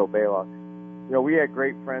down, or Joe Bailoff, we had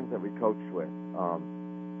great friends that we coached with. All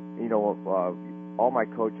my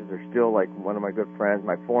coaches are still like one of my good friends.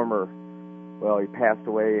 My former, he passed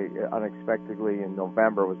away unexpectedly in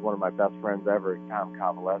November, was one of my best friends ever, Tom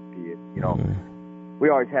Kovaleski. We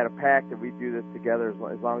always had a pact that we'd do this together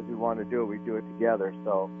as long as we wanted to do it, we'd do it together.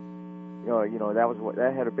 So,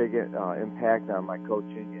 that had a big impact on my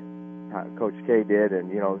coaching, and Coach K did,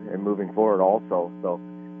 and moving forward also. So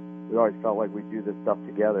we always felt like we'd do this stuff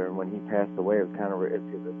together. And when he passed away, it was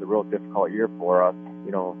a real difficult year for us,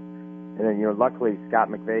 And then luckily Scott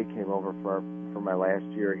McVeigh came over for my last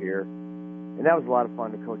year here, and that was a lot of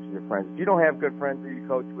fun to coach with your friends. If you don't have good friends that you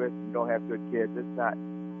coach with, you don't have good kids. It's not,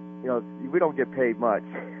 we don't get paid much.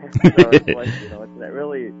 So it's like, that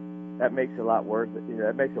really, that makes it a lot worth it.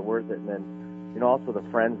 That makes it worth it. And then, also the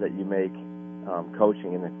friends that you make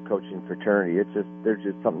coaching in the coaching fraternity. There's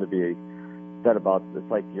just something to be said about. It's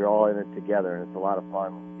like you're all in it together, and it's a lot of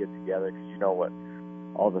fun when you get together because you know what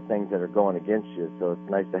all the things that are going against you. So it's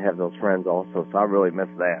nice to have those friends also. So I really miss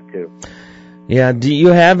that too. Yeah. Do you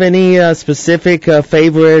have any specific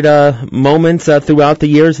favorite moments throughout the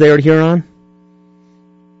years there at Huron?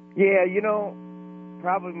 Yeah,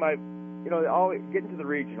 probably always getting to the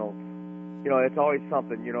regionals. It's always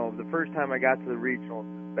something. The first time I got to the regionals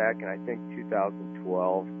was back in, I think,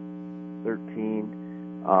 2012,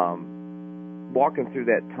 13. Walking through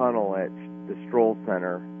that tunnel at the Stroll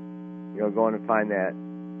Center, going to find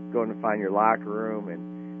your locker room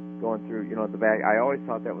and going through, the back. I always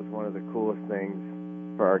thought that was one of the coolest things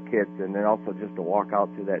for our kids, and then also just to walk out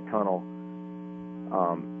through that tunnel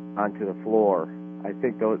onto the floor. I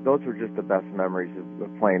think those were just the best memories of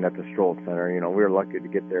playing at the Stroll Center. We were lucky to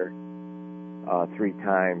get there 3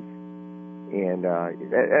 times, and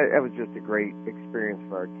it was just a great experience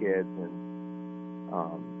for our kids, and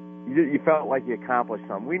you felt like you accomplished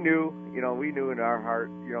something. We knew in our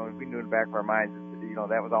heart, we knew in the back of our minds,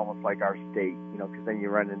 that was almost like our state, because then you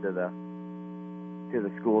run into the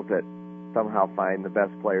schools that somehow find the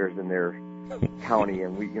best players in their county,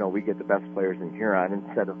 and we get the best players in Huron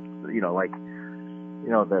instead of the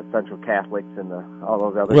Central Catholics and all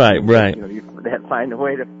those other right. That find a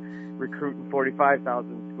way to recruit in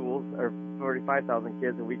 45,000 schools or 45,000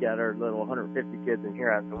 kids, and we got our little 150 kids in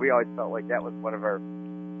Huron. So we always felt like that was one of our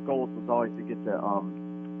goals, was always to get to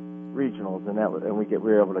regionals, and we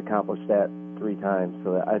were able to accomplish that 3 times.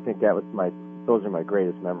 So I think those are my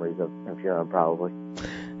greatest memories of Huron, probably.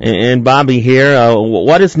 And Bobby here,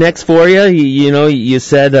 what is next for you? You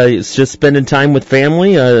said it's just spending time with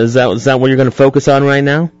family. Is that what you're going to focus on right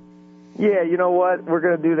now? Yeah, you know what? We're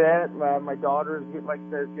going to do that. My daughter is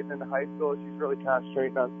getting into high school. She's really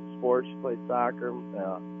concentrating on sports. She plays soccer,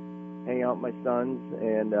 hanging out with my sons,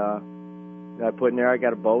 and I put in there. I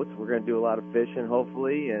got a boat. So we're going to do a lot of fishing,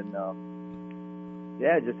 hopefully, and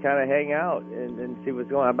just kind of hang out and see what's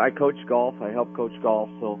going on. I coach golf. I help coach golf,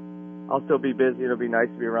 so I'll still be busy. It'll be nice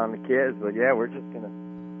to be around the kids, but yeah, we're just going to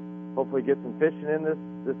hopefully get some fishing in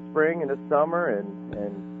this spring and this summer,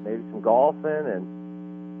 and maybe some golfing, and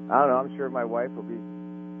I don't know, I'm sure my wife will be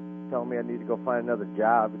telling me I need to go find another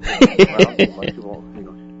job. Around too much.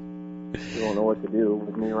 She won't know what to do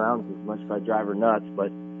with me around as much if I drive her nuts,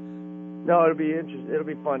 but no, it'll be interesting. It'll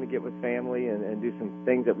be fun to get with family and do some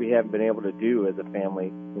things that we haven't been able to do as a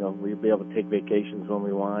family. We'll be able to take vacations when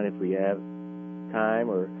we want if we have time,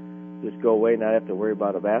 or just go away and not have to worry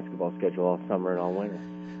about a basketball schedule all summer and all winter.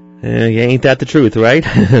 Ain't that the truth, right?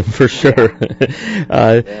 For sure.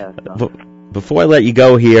 Before I let you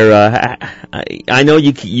go here, I know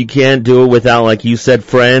you can't do it without, like you said,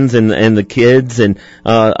 friends and the kids, and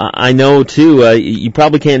I know too you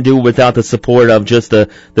probably can't do it without the support of just the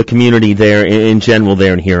community there in general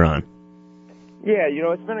there in Huron. Yeah,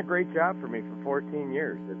 it's been a great job for me for 14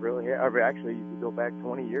 years. It really has. Actually, you could go back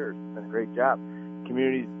 20 years. It's been a great job.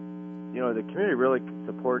 Communities, the community really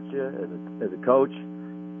supports you as a coach.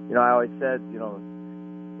 I always said,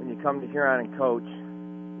 when you come to Huron and coach,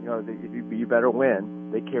 you better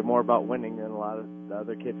win. They care more about winning than a lot of the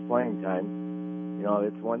other kids playing time.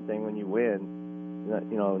 It's one thing when you win,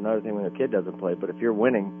 another thing when a kid doesn't play. But if you're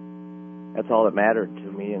winning, that's all that mattered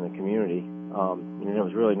to me and the community. It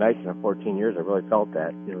was really nice in our 14 years. I really felt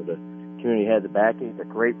that. The community had the backing. It's a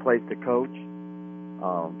great place to coach.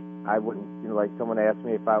 I wouldn't, like someone asked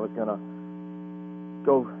me if I was going to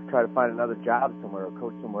go try to find another job somewhere or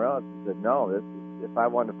coach somewhere else. I said, no, if I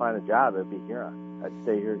wanted to find a job, it'd be Huron. I'd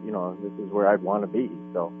stay here, this is where I'd want to be.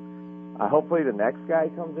 So hopefully the next guy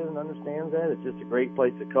comes in and understands that. It's just a great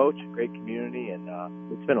place to coach, a great community, and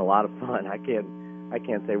it's been a lot of fun. I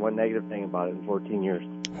can't say one negative thing about it in 14 years.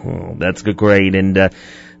 Oh, that's great. And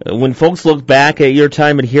when folks look back at your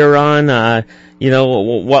time at Huron,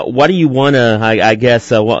 what do you want to? I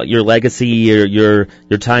guess your legacy, your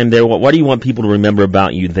time there. What do you want people to remember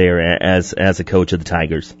about you there as a coach of the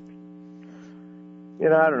Tigers?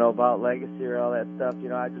 I don't know about legacy or all that stuff.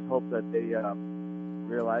 I just hope that they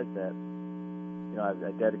realize that I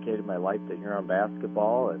dedicated my life to Huron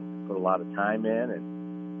basketball and put a lot of time in,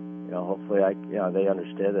 and hopefully they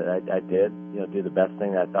understood that I did do the best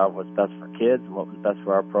thing that I thought was best for kids and what was best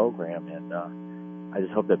for our program, and I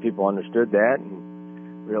just hope that people understood that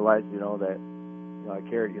and realized that I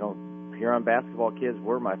cared. Huron basketball kids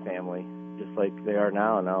were my family, just like they are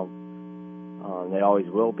now, and they always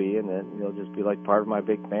will be, and then they'll just be like part of my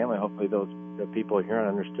big family. Hopefully the people at Huron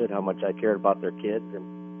understood how much I cared about their kids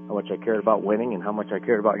and how much I cared about winning and how much I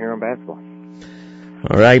cared about Huron basketball.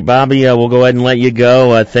 All right, Bobby, we'll go ahead and let you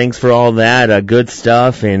go. Thanks for all that. Good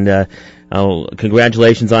stuff, and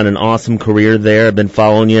congratulations on an awesome career there. I've been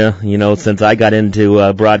following you, since I got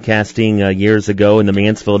into broadcasting years ago in the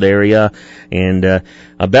Mansfield area, and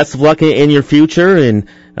best of luck in your future, and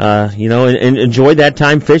and enjoy that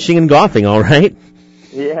time fishing and golfing, all right?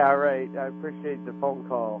 Yeah, all right. I appreciate the phone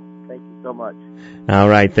call. Thank you so much. All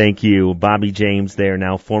right, thank you. Bobby James there,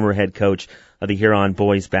 now former head coach of the Huron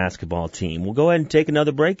boys basketball team. We'll go ahead and take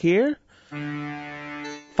another break here.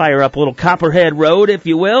 Fire up a little Copperhead Road, if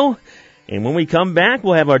you will. And when we come back,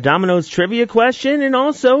 we'll have our Domino's trivia question, and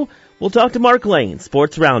also we'll talk to Mark Lane,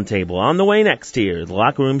 Sports Roundtable, on the way next here. The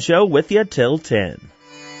Locker Room Show with you till 10.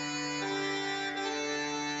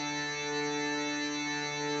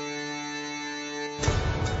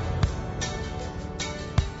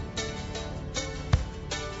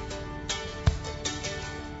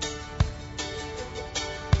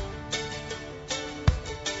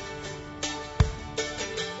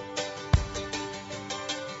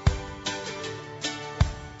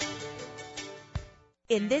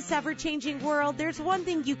 In this ever-changing world, there's one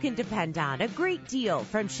thing you can depend on, a great deal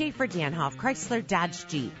from Schaefer Danhoff Chrysler Dodge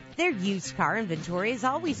Jeep. Their used car inventory is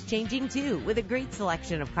always changing too, with a great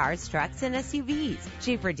selection of cars, trucks, and SUVs.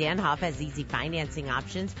 Schaefer Danhoff has easy financing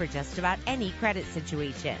options for just about any credit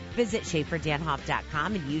situation. Visit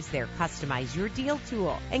SchaeferDanhoff.com and use their Customize Your Deal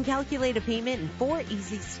tool and calculate a payment in 4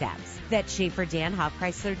 easy steps. That's Schaefer Danhoff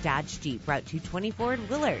Chrysler Dodge Jeep, Route 224 in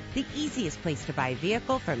Willard, the easiest place to buy a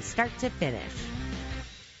vehicle from start to finish.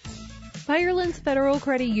 Firelands Federal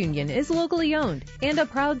Credit Union is locally owned and a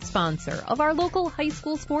proud sponsor of our local high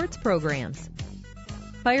school sports programs.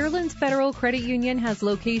 Firelands Federal Credit Union has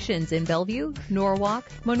locations in Bellevue, Norwalk,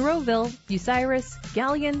 Monroeville, Bucyrus,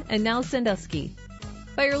 Gallion, and now Sandusky.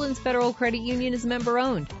 Firelands Federal Credit Union is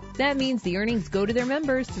member-owned. That means the earnings go to their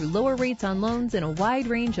members through lower rates on loans and a wide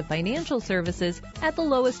range of financial services at the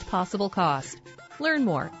lowest possible cost. Learn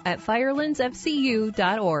more at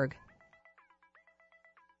firelandsfcu.org.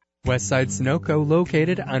 Westside Sunoco,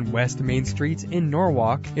 located on West Main Street in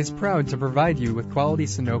Norwalk, is proud to provide you with quality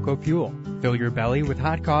Sunoco fuel. Fill your belly with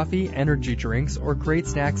hot coffee, energy drinks, or great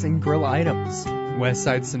snacks and grill items.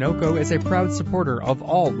 Westside Sunoco is a proud supporter of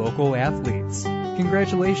all local athletes.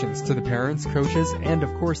 Congratulations to the parents, coaches, and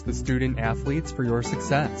of course the student athletes for your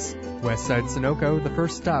success. Westside Sunoco, the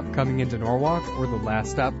first stop coming into Norwalk or the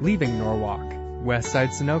last stop leaving Norwalk. Westside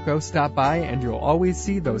Sunoco, stop by and you'll always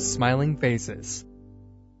see those smiling faces.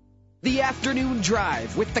 The Afternoon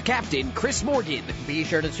Drive with the captain, Chris Morgan. Be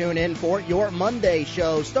sure to tune in for your Monday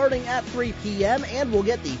show starting at 3 p.m. and we'll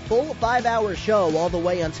get the full 5-hour show all the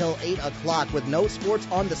way until 8 o'clock with no sports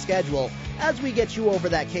on the schedule as we get you over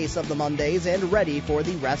that case of the Mondays and ready for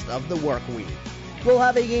the rest of the work week. We'll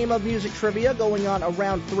have a game of music trivia going on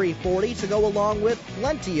around 3:40 to go along with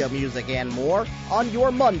plenty of music and more on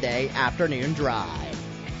your Monday Afternoon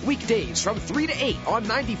Drive. Weekdays from 3 to 8 on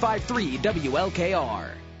 95.3 WLKR.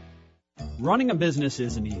 Running a business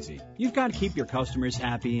isn't easy. You've got to keep your customers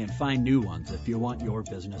happy and find new ones if you want your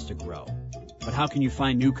business to grow. But how can you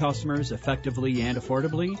find new customers effectively and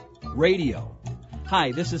affordably? Radio.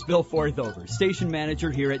 Hi, this is Bill Forthover, station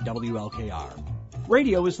manager here at WLKR.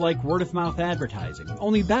 Radio is like word-of-mouth advertising,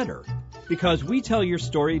 only better, because we tell your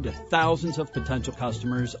story to thousands of potential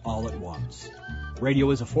customers all at once. Radio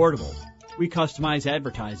is affordable. We customize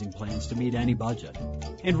advertising plans to meet any budget.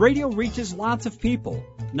 And radio reaches lots of people,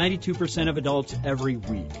 92% of adults every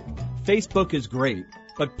week. Facebook is great,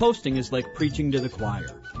 but posting is like preaching to the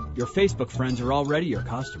choir. Your Facebook friends are already your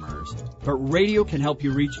customers, but radio can help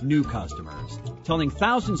you reach new customers, telling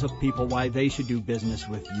thousands of people why they should do business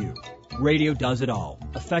with you. Radio does it all,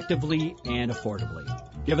 effectively and affordably.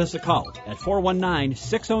 Give us a call at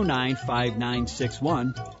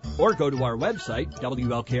 419-609-5961 or go to our website,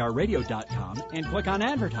 WLKRradio.com, and click on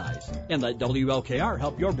Advertise, and let WLKR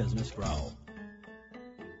help your business grow.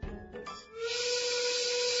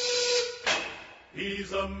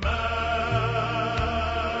 He's a man.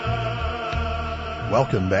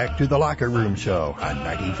 Welcome back to the Locker Room Show on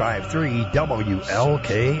 95.3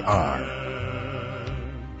 WLKR.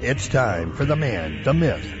 It's time for the man, the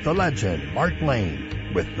myth, the legend, Mark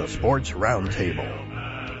Lane, with the Sports Roundtable.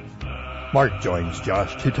 Mark joins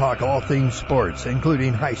Josh to talk all things sports,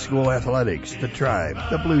 including high school athletics, the Tribe,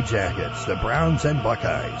 the Blue Jackets, the Browns and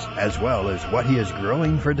Buckeyes, as well as what he is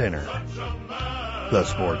grilling for dinner. The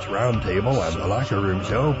Sports Roundtable on the Locker Room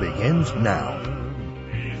Show begins now.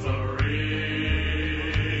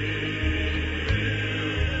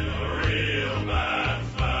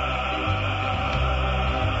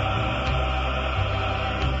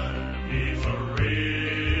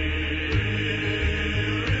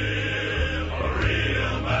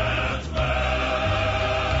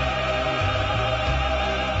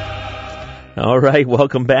 All right,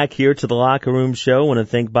 welcome back here to the Locker Room Show. I want to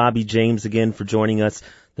thank Bobby James again for joining us,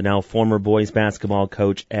 the now former boys basketball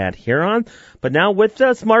coach at Huron. But now with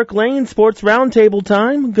us, Mark Lane, Sports Roundtable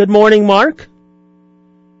time. Good morning, Mark.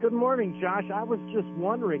 Good morning, Josh. I was just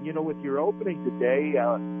wondering, with your opening today,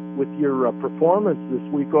 with your performance this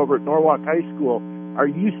week over at Norwalk High School, are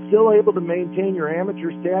you still able to maintain your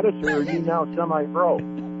amateur status, or are you now semi-pro?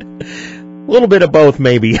 A little bit of both,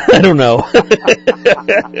 maybe. I don't know.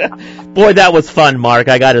 Boy, that was fun, Mark,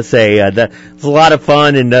 I got to say. That was a lot of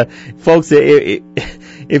fun. And, folks,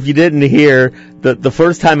 if you didn't hear, the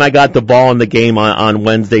first time I got the ball in the game on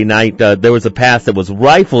Wednesday night, there was a pass that was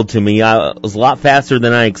rifled to me. It was a lot faster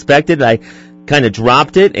than I expected. I kind of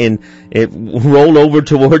dropped it, and it rolled over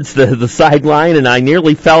towards the sideline, and I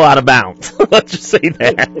nearly fell out of bounds. Let's just say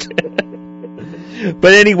that.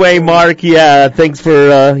 But anyway, Mark, yeah, thanks for,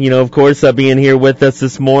 of course, being here with us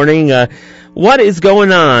this morning. What is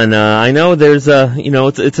going on? I know there's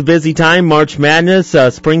it's a busy time, March Madness,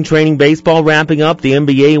 spring training baseball wrapping up, the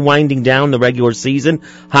NBA winding down the regular season,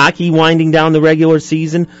 hockey winding down the regular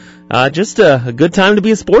season. Just a good time to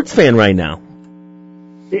be a sports fan right now.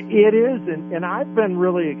 It is, and I've been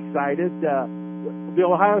really excited. The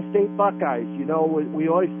Ohio State Buckeyes, we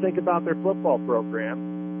always think about their football program.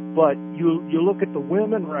 But you look at the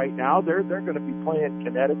women right now; they're going to be playing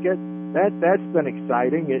Connecticut. That's been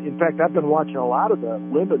exciting. In fact, I've been watching a lot of the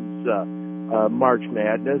women's March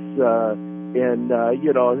Madness, and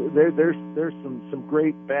there's some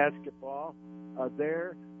great basketball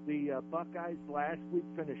there. The Buckeyes last week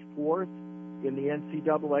finished 4th in the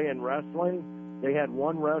NCAA in wrestling. They had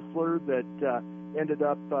one wrestler that ended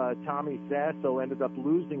up Tommy Sasso ended up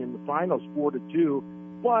losing in the finals 4-2,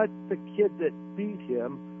 but the kid that beat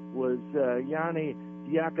him was Yanni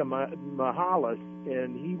Diakamahalis,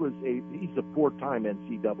 and he's a 4-time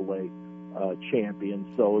NCAA champion.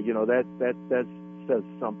 So that says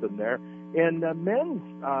something there. And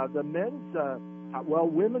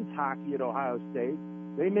women's hockey at Ohio State,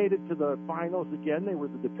 they made it to the finals again. They were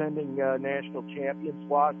the defending national champions.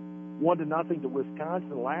 Lost 1-0 to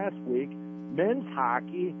Wisconsin last week. Men's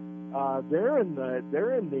hockey, they're in the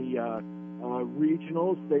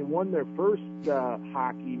regionals. They won their first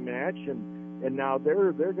hockey match, and now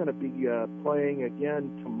they're going to be playing again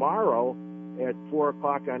tomorrow at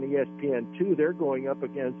 4:00 on ESPN2. They're going up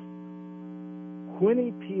against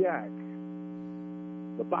Quinnipiac,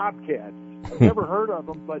 the Bobcats. I've never heard of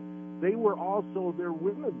them, but they were also, their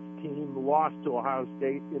women's team lost to Ohio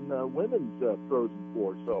State in the women's Frozen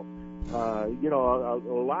Four. So, a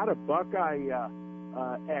lot of Buckeye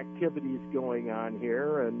activities going on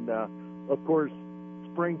here, and of course,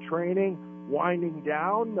 spring training winding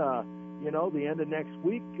down. The end of next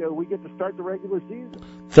week, we get to start the regular season.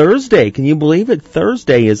 Thursday, can you believe it?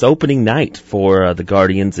 Thursday is opening night for the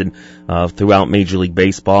Guardians and throughout Major League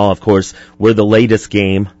Baseball. Of course, we're the latest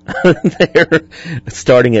game. They're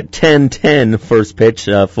starting at 10:10 first pitch,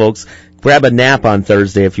 folks. Grab a nap on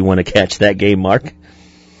Thursday if you want to catch that game, Mark.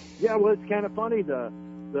 Yeah, well, it's kind of funny. The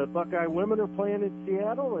Buckeye women are playing in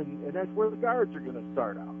Seattle, and that's where the Guards are going to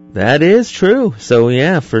start out. That is true. So,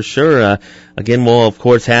 yeah, for sure. Again, we'll, of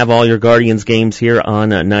course, have all your Guardians games here on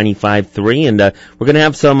 95.3. And we're going to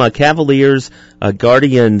have some Cavaliers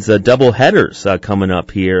Guardians double headers coming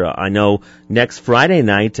up here. I know next Friday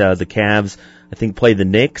night the Cavs, I think, play the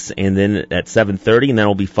Knicks, and then at 7:30, and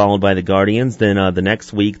that'll be followed by the Guardians. Then the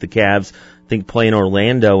next week the Cavs, I think, play in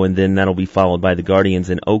Orlando, and then that'll be followed by the Guardians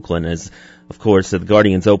in Oakland, as, of course, the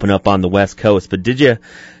Guardians open up on the West Coast. But did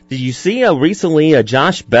you see recently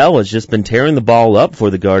Josh Bell has just been tearing the ball up for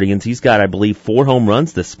the Guardians? He's got, I believe, 4 home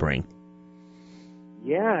runs this spring.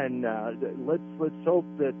 Yeah, and let's hope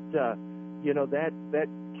that that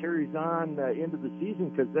carries on into the season,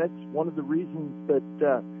 because that's one of the reasons that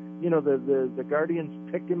the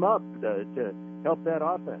Guardians picked him up to help that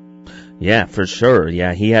offense. Yeah, for sure.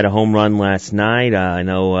 Yeah, he had a home run last night. I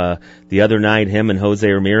know the other night him and Jose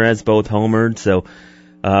Ramirez both homered. So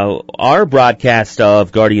our broadcast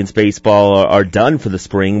of Guardians baseball are done for the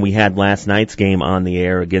spring. We had last night's game on the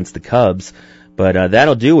air against the Cubs, but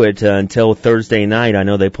that'll do it until Thursday night. I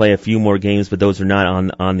know they play a few more games, but those are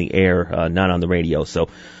not on the air, not on the radio. So,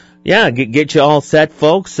 yeah, get you all set,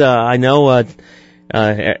 folks. I know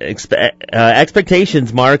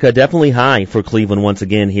expectations, Mark, definitely high for Cleveland once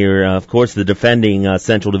again here. Of course, the defending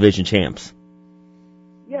Central Division champs.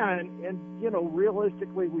 Yeah, and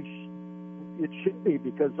realistically, it should be,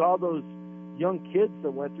 because all those young kids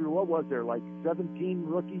that went through, what was there, like 17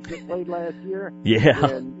 rookies that played last year? Yeah.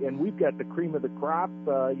 And we've got the cream of the crop,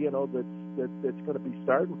 that's going to be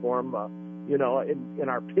starting for them. In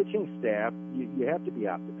our pitching staff, you have to be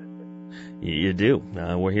optimistic. You do.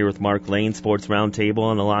 We're here with Mark Lane, Sports Roundtable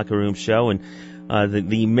on the Locker Room Show, and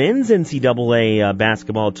the men's NCAA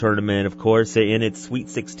basketball tournament, of course, in its Sweet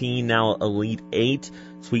 16, now Elite 8.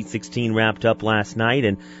 Sweet 16 wrapped up last night,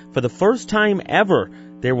 and for the first time ever,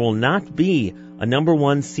 there will not be a number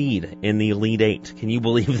 1 seed in the Elite 8. Can you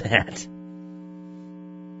believe that?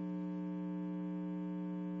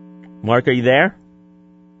 Mark, are you there?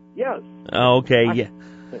 Yes. Okay, yeah.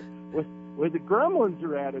 Where the Gremlins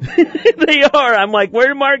are at it. They are. I'm like, where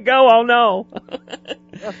did Mark go? Oh, no.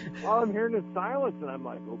 All I'm hearing is silence, and I'm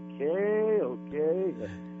like, okay.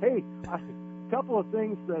 Hey, a couple of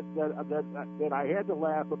things that I had to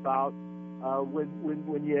laugh about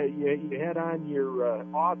when you had on your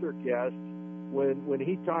author guest, when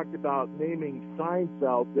he talked about naming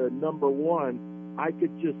Seinfeld number 1. I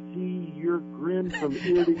could just see your grin from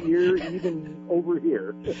ear to ear, even over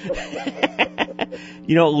here.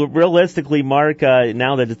 Realistically, Mark,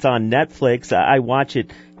 now that it's on Netflix, I watch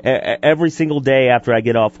it every single day after I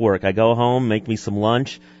get off work. I go home, make me some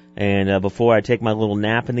lunch, and before I take my little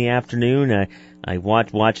nap in the afternoon, I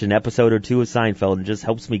watch an episode or two of Seinfeld. It just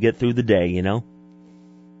helps me get through the day,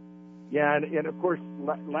 Yeah, and of course,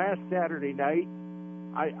 last Saturday night,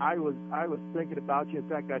 I was thinking about you. In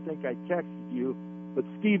fact, I think I texted you. But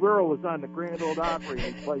Steve Earle was on the Grand Ole Opry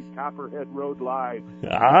and he played Copperhead Road live.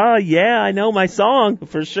 Yeah, I know my song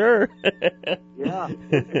for sure. Yeah,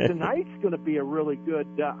 and tonight's going to be a really good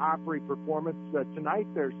Opry performance. Tonight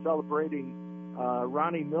they're celebrating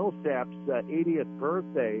Ronnie Millsap's 80th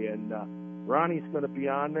birthday, and Ronnie's going to be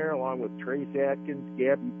on there along with Trace Atkins,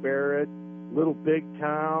 Gabby Barrett, Little Big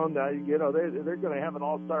Town. They're going to have an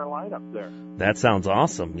all-star lineup there. That sounds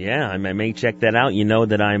awesome. Yeah, I may check that out. You know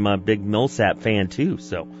that I'm a big Millsap fan too,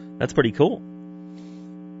 so that's pretty cool.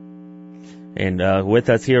 And with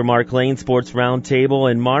us here, Mark Lane, Sports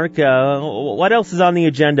Roundtable. And Mark, what else is on the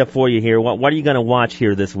agenda for you here? What are you going to watch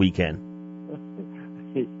here this weekend?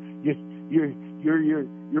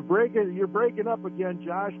 You're breaking up again,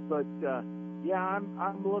 Josh. But yeah,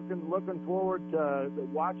 I'm looking forward to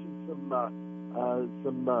watching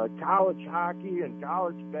some college hockey and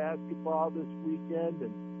college basketball this weekend,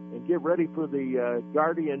 and get ready for the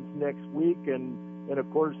Guardians next week, and of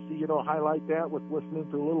course, highlight that with listening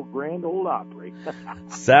to a little Grand Ole Opry.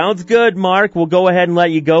 Sounds good, Mark. We'll go ahead and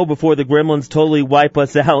let you go before the Gremlins totally wipe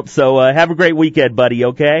us out. So have a great weekend, buddy,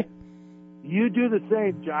 okay? You do the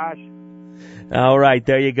same, Josh. All right,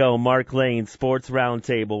 there you go. Mark Lane, Sports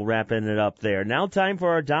Roundtable, wrapping it up there. Now time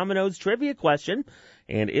for our Domino's trivia question,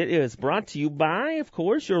 and it is brought to you by, of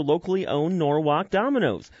course, your locally owned Norwalk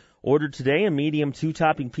Domino's. Order today a medium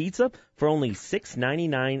 2-topping pizza for only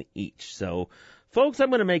 $6.99 each. So, folks, I'm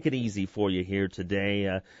going to make it easy for you here today.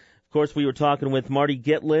 Of course, we were talking with Marty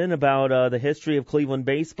Gitlin about the history of Cleveland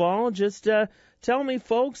baseball. Just tell me,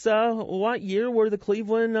 folks, what year were the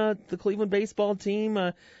Cleveland baseball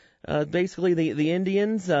team, basically the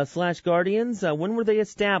Indians / Guardians, when were they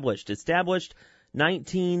established? Established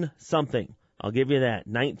 19-something. I'll give you that,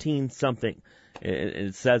 19-something.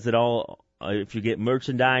 It says it all if you get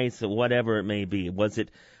merchandise, whatever it may be. Was it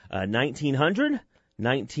 1900,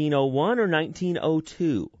 1901 or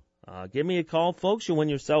 1902. Give me a call, folks. You'll win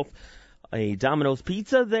yourself a Domino's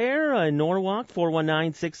Pizza there in Norwalk,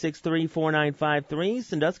 419-663-4953.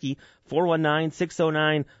 Sandusky,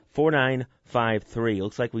 419-609-4953.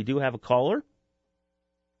 Looks like we do have a caller.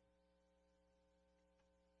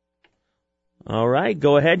 All right,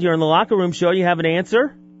 go ahead. You're in the Locker Room Show. You have an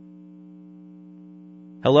answer?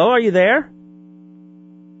 Hello, are you there?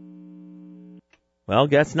 Well,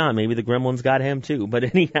 guess not. Maybe the gremlins got him too.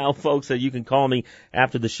 But anyhow, folks, you can call me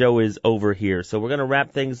after the show is over here. So we're going to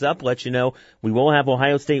wrap things up, let you know we will have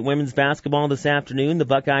Ohio State women's basketball this afternoon. The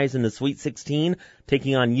Buckeyes in the Sweet 16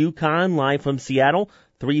 taking on UConn live from Seattle.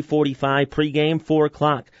 3:45 pregame, 4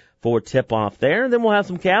 o'clock for tip-off there. And then we'll have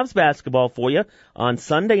some Cavs basketball for you on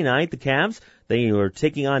Sunday night. The Cavs, they are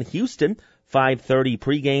taking on Houston. 5:30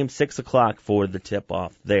 pregame, 6 o'clock for the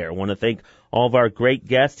tip-off there. I want to thank all of our great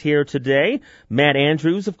guests here today. Matt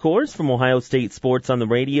Andrews, of course, from Ohio State Sports on the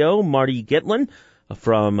Radio. Marty Gitlin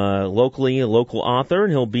from locally, a local author.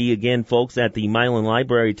 And he'll be, again, folks, at the Milan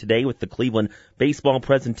Library today with the Cleveland baseball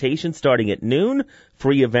presentation starting at noon.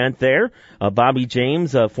 Free event there. Bobby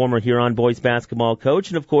James, former Huron boys basketball coach.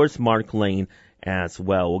 And, of course, Mark Lane as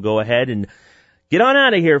well. We'll go ahead and get on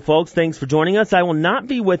out of here, folks. Thanks for joining us. I will not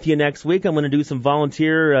be with you next week. I'm going to do some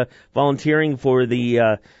volunteering for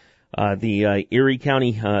the Erie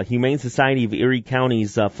County Humane Society of Erie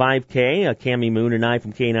County's 5K. Cammie Moon and I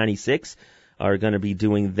from K96 are going to be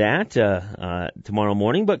doing that tomorrow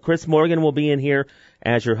morning. But Chris Morgan will be in here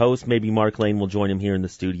as your host. Maybe Mark Lane will join him here in the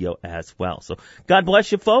studio as well. So God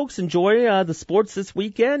bless you, folks. Enjoy the sports this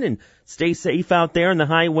weekend and stay safe out there in the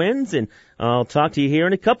high winds. And I'll talk to you here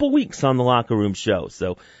in a couple weeks on the Locker Room Show.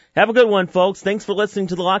 So have a good one, folks. Thanks for listening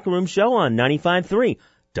to the Locker Room Show on 95.3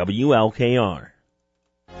 WLKR.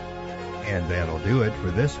 And that'll do it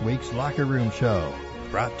for this week's Locker Room Show.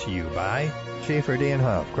 Brought to you by Schaefer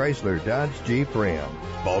Danhoff, Chrysler, Dodge, Jeep, Ram,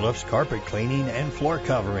 Balduff's Carpet Cleaning and Floor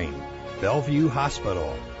Covering, Bellevue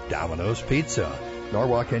Hospital, Domino's Pizza,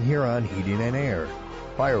 Norwalk and Huron Heating and Air,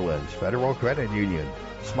 Firelands Federal Credit Union,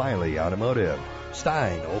 Smiley Automotive,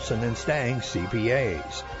 Stein, Olson and Stang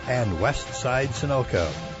CPAs, and Westside Sunoco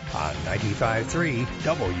on 95.3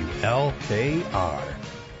 WLKR.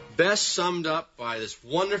 Best summed up by this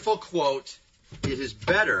wonderful quote, "It is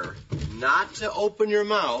better not to open your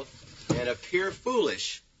mouth and appear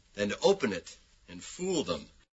foolish than to open it and fool them."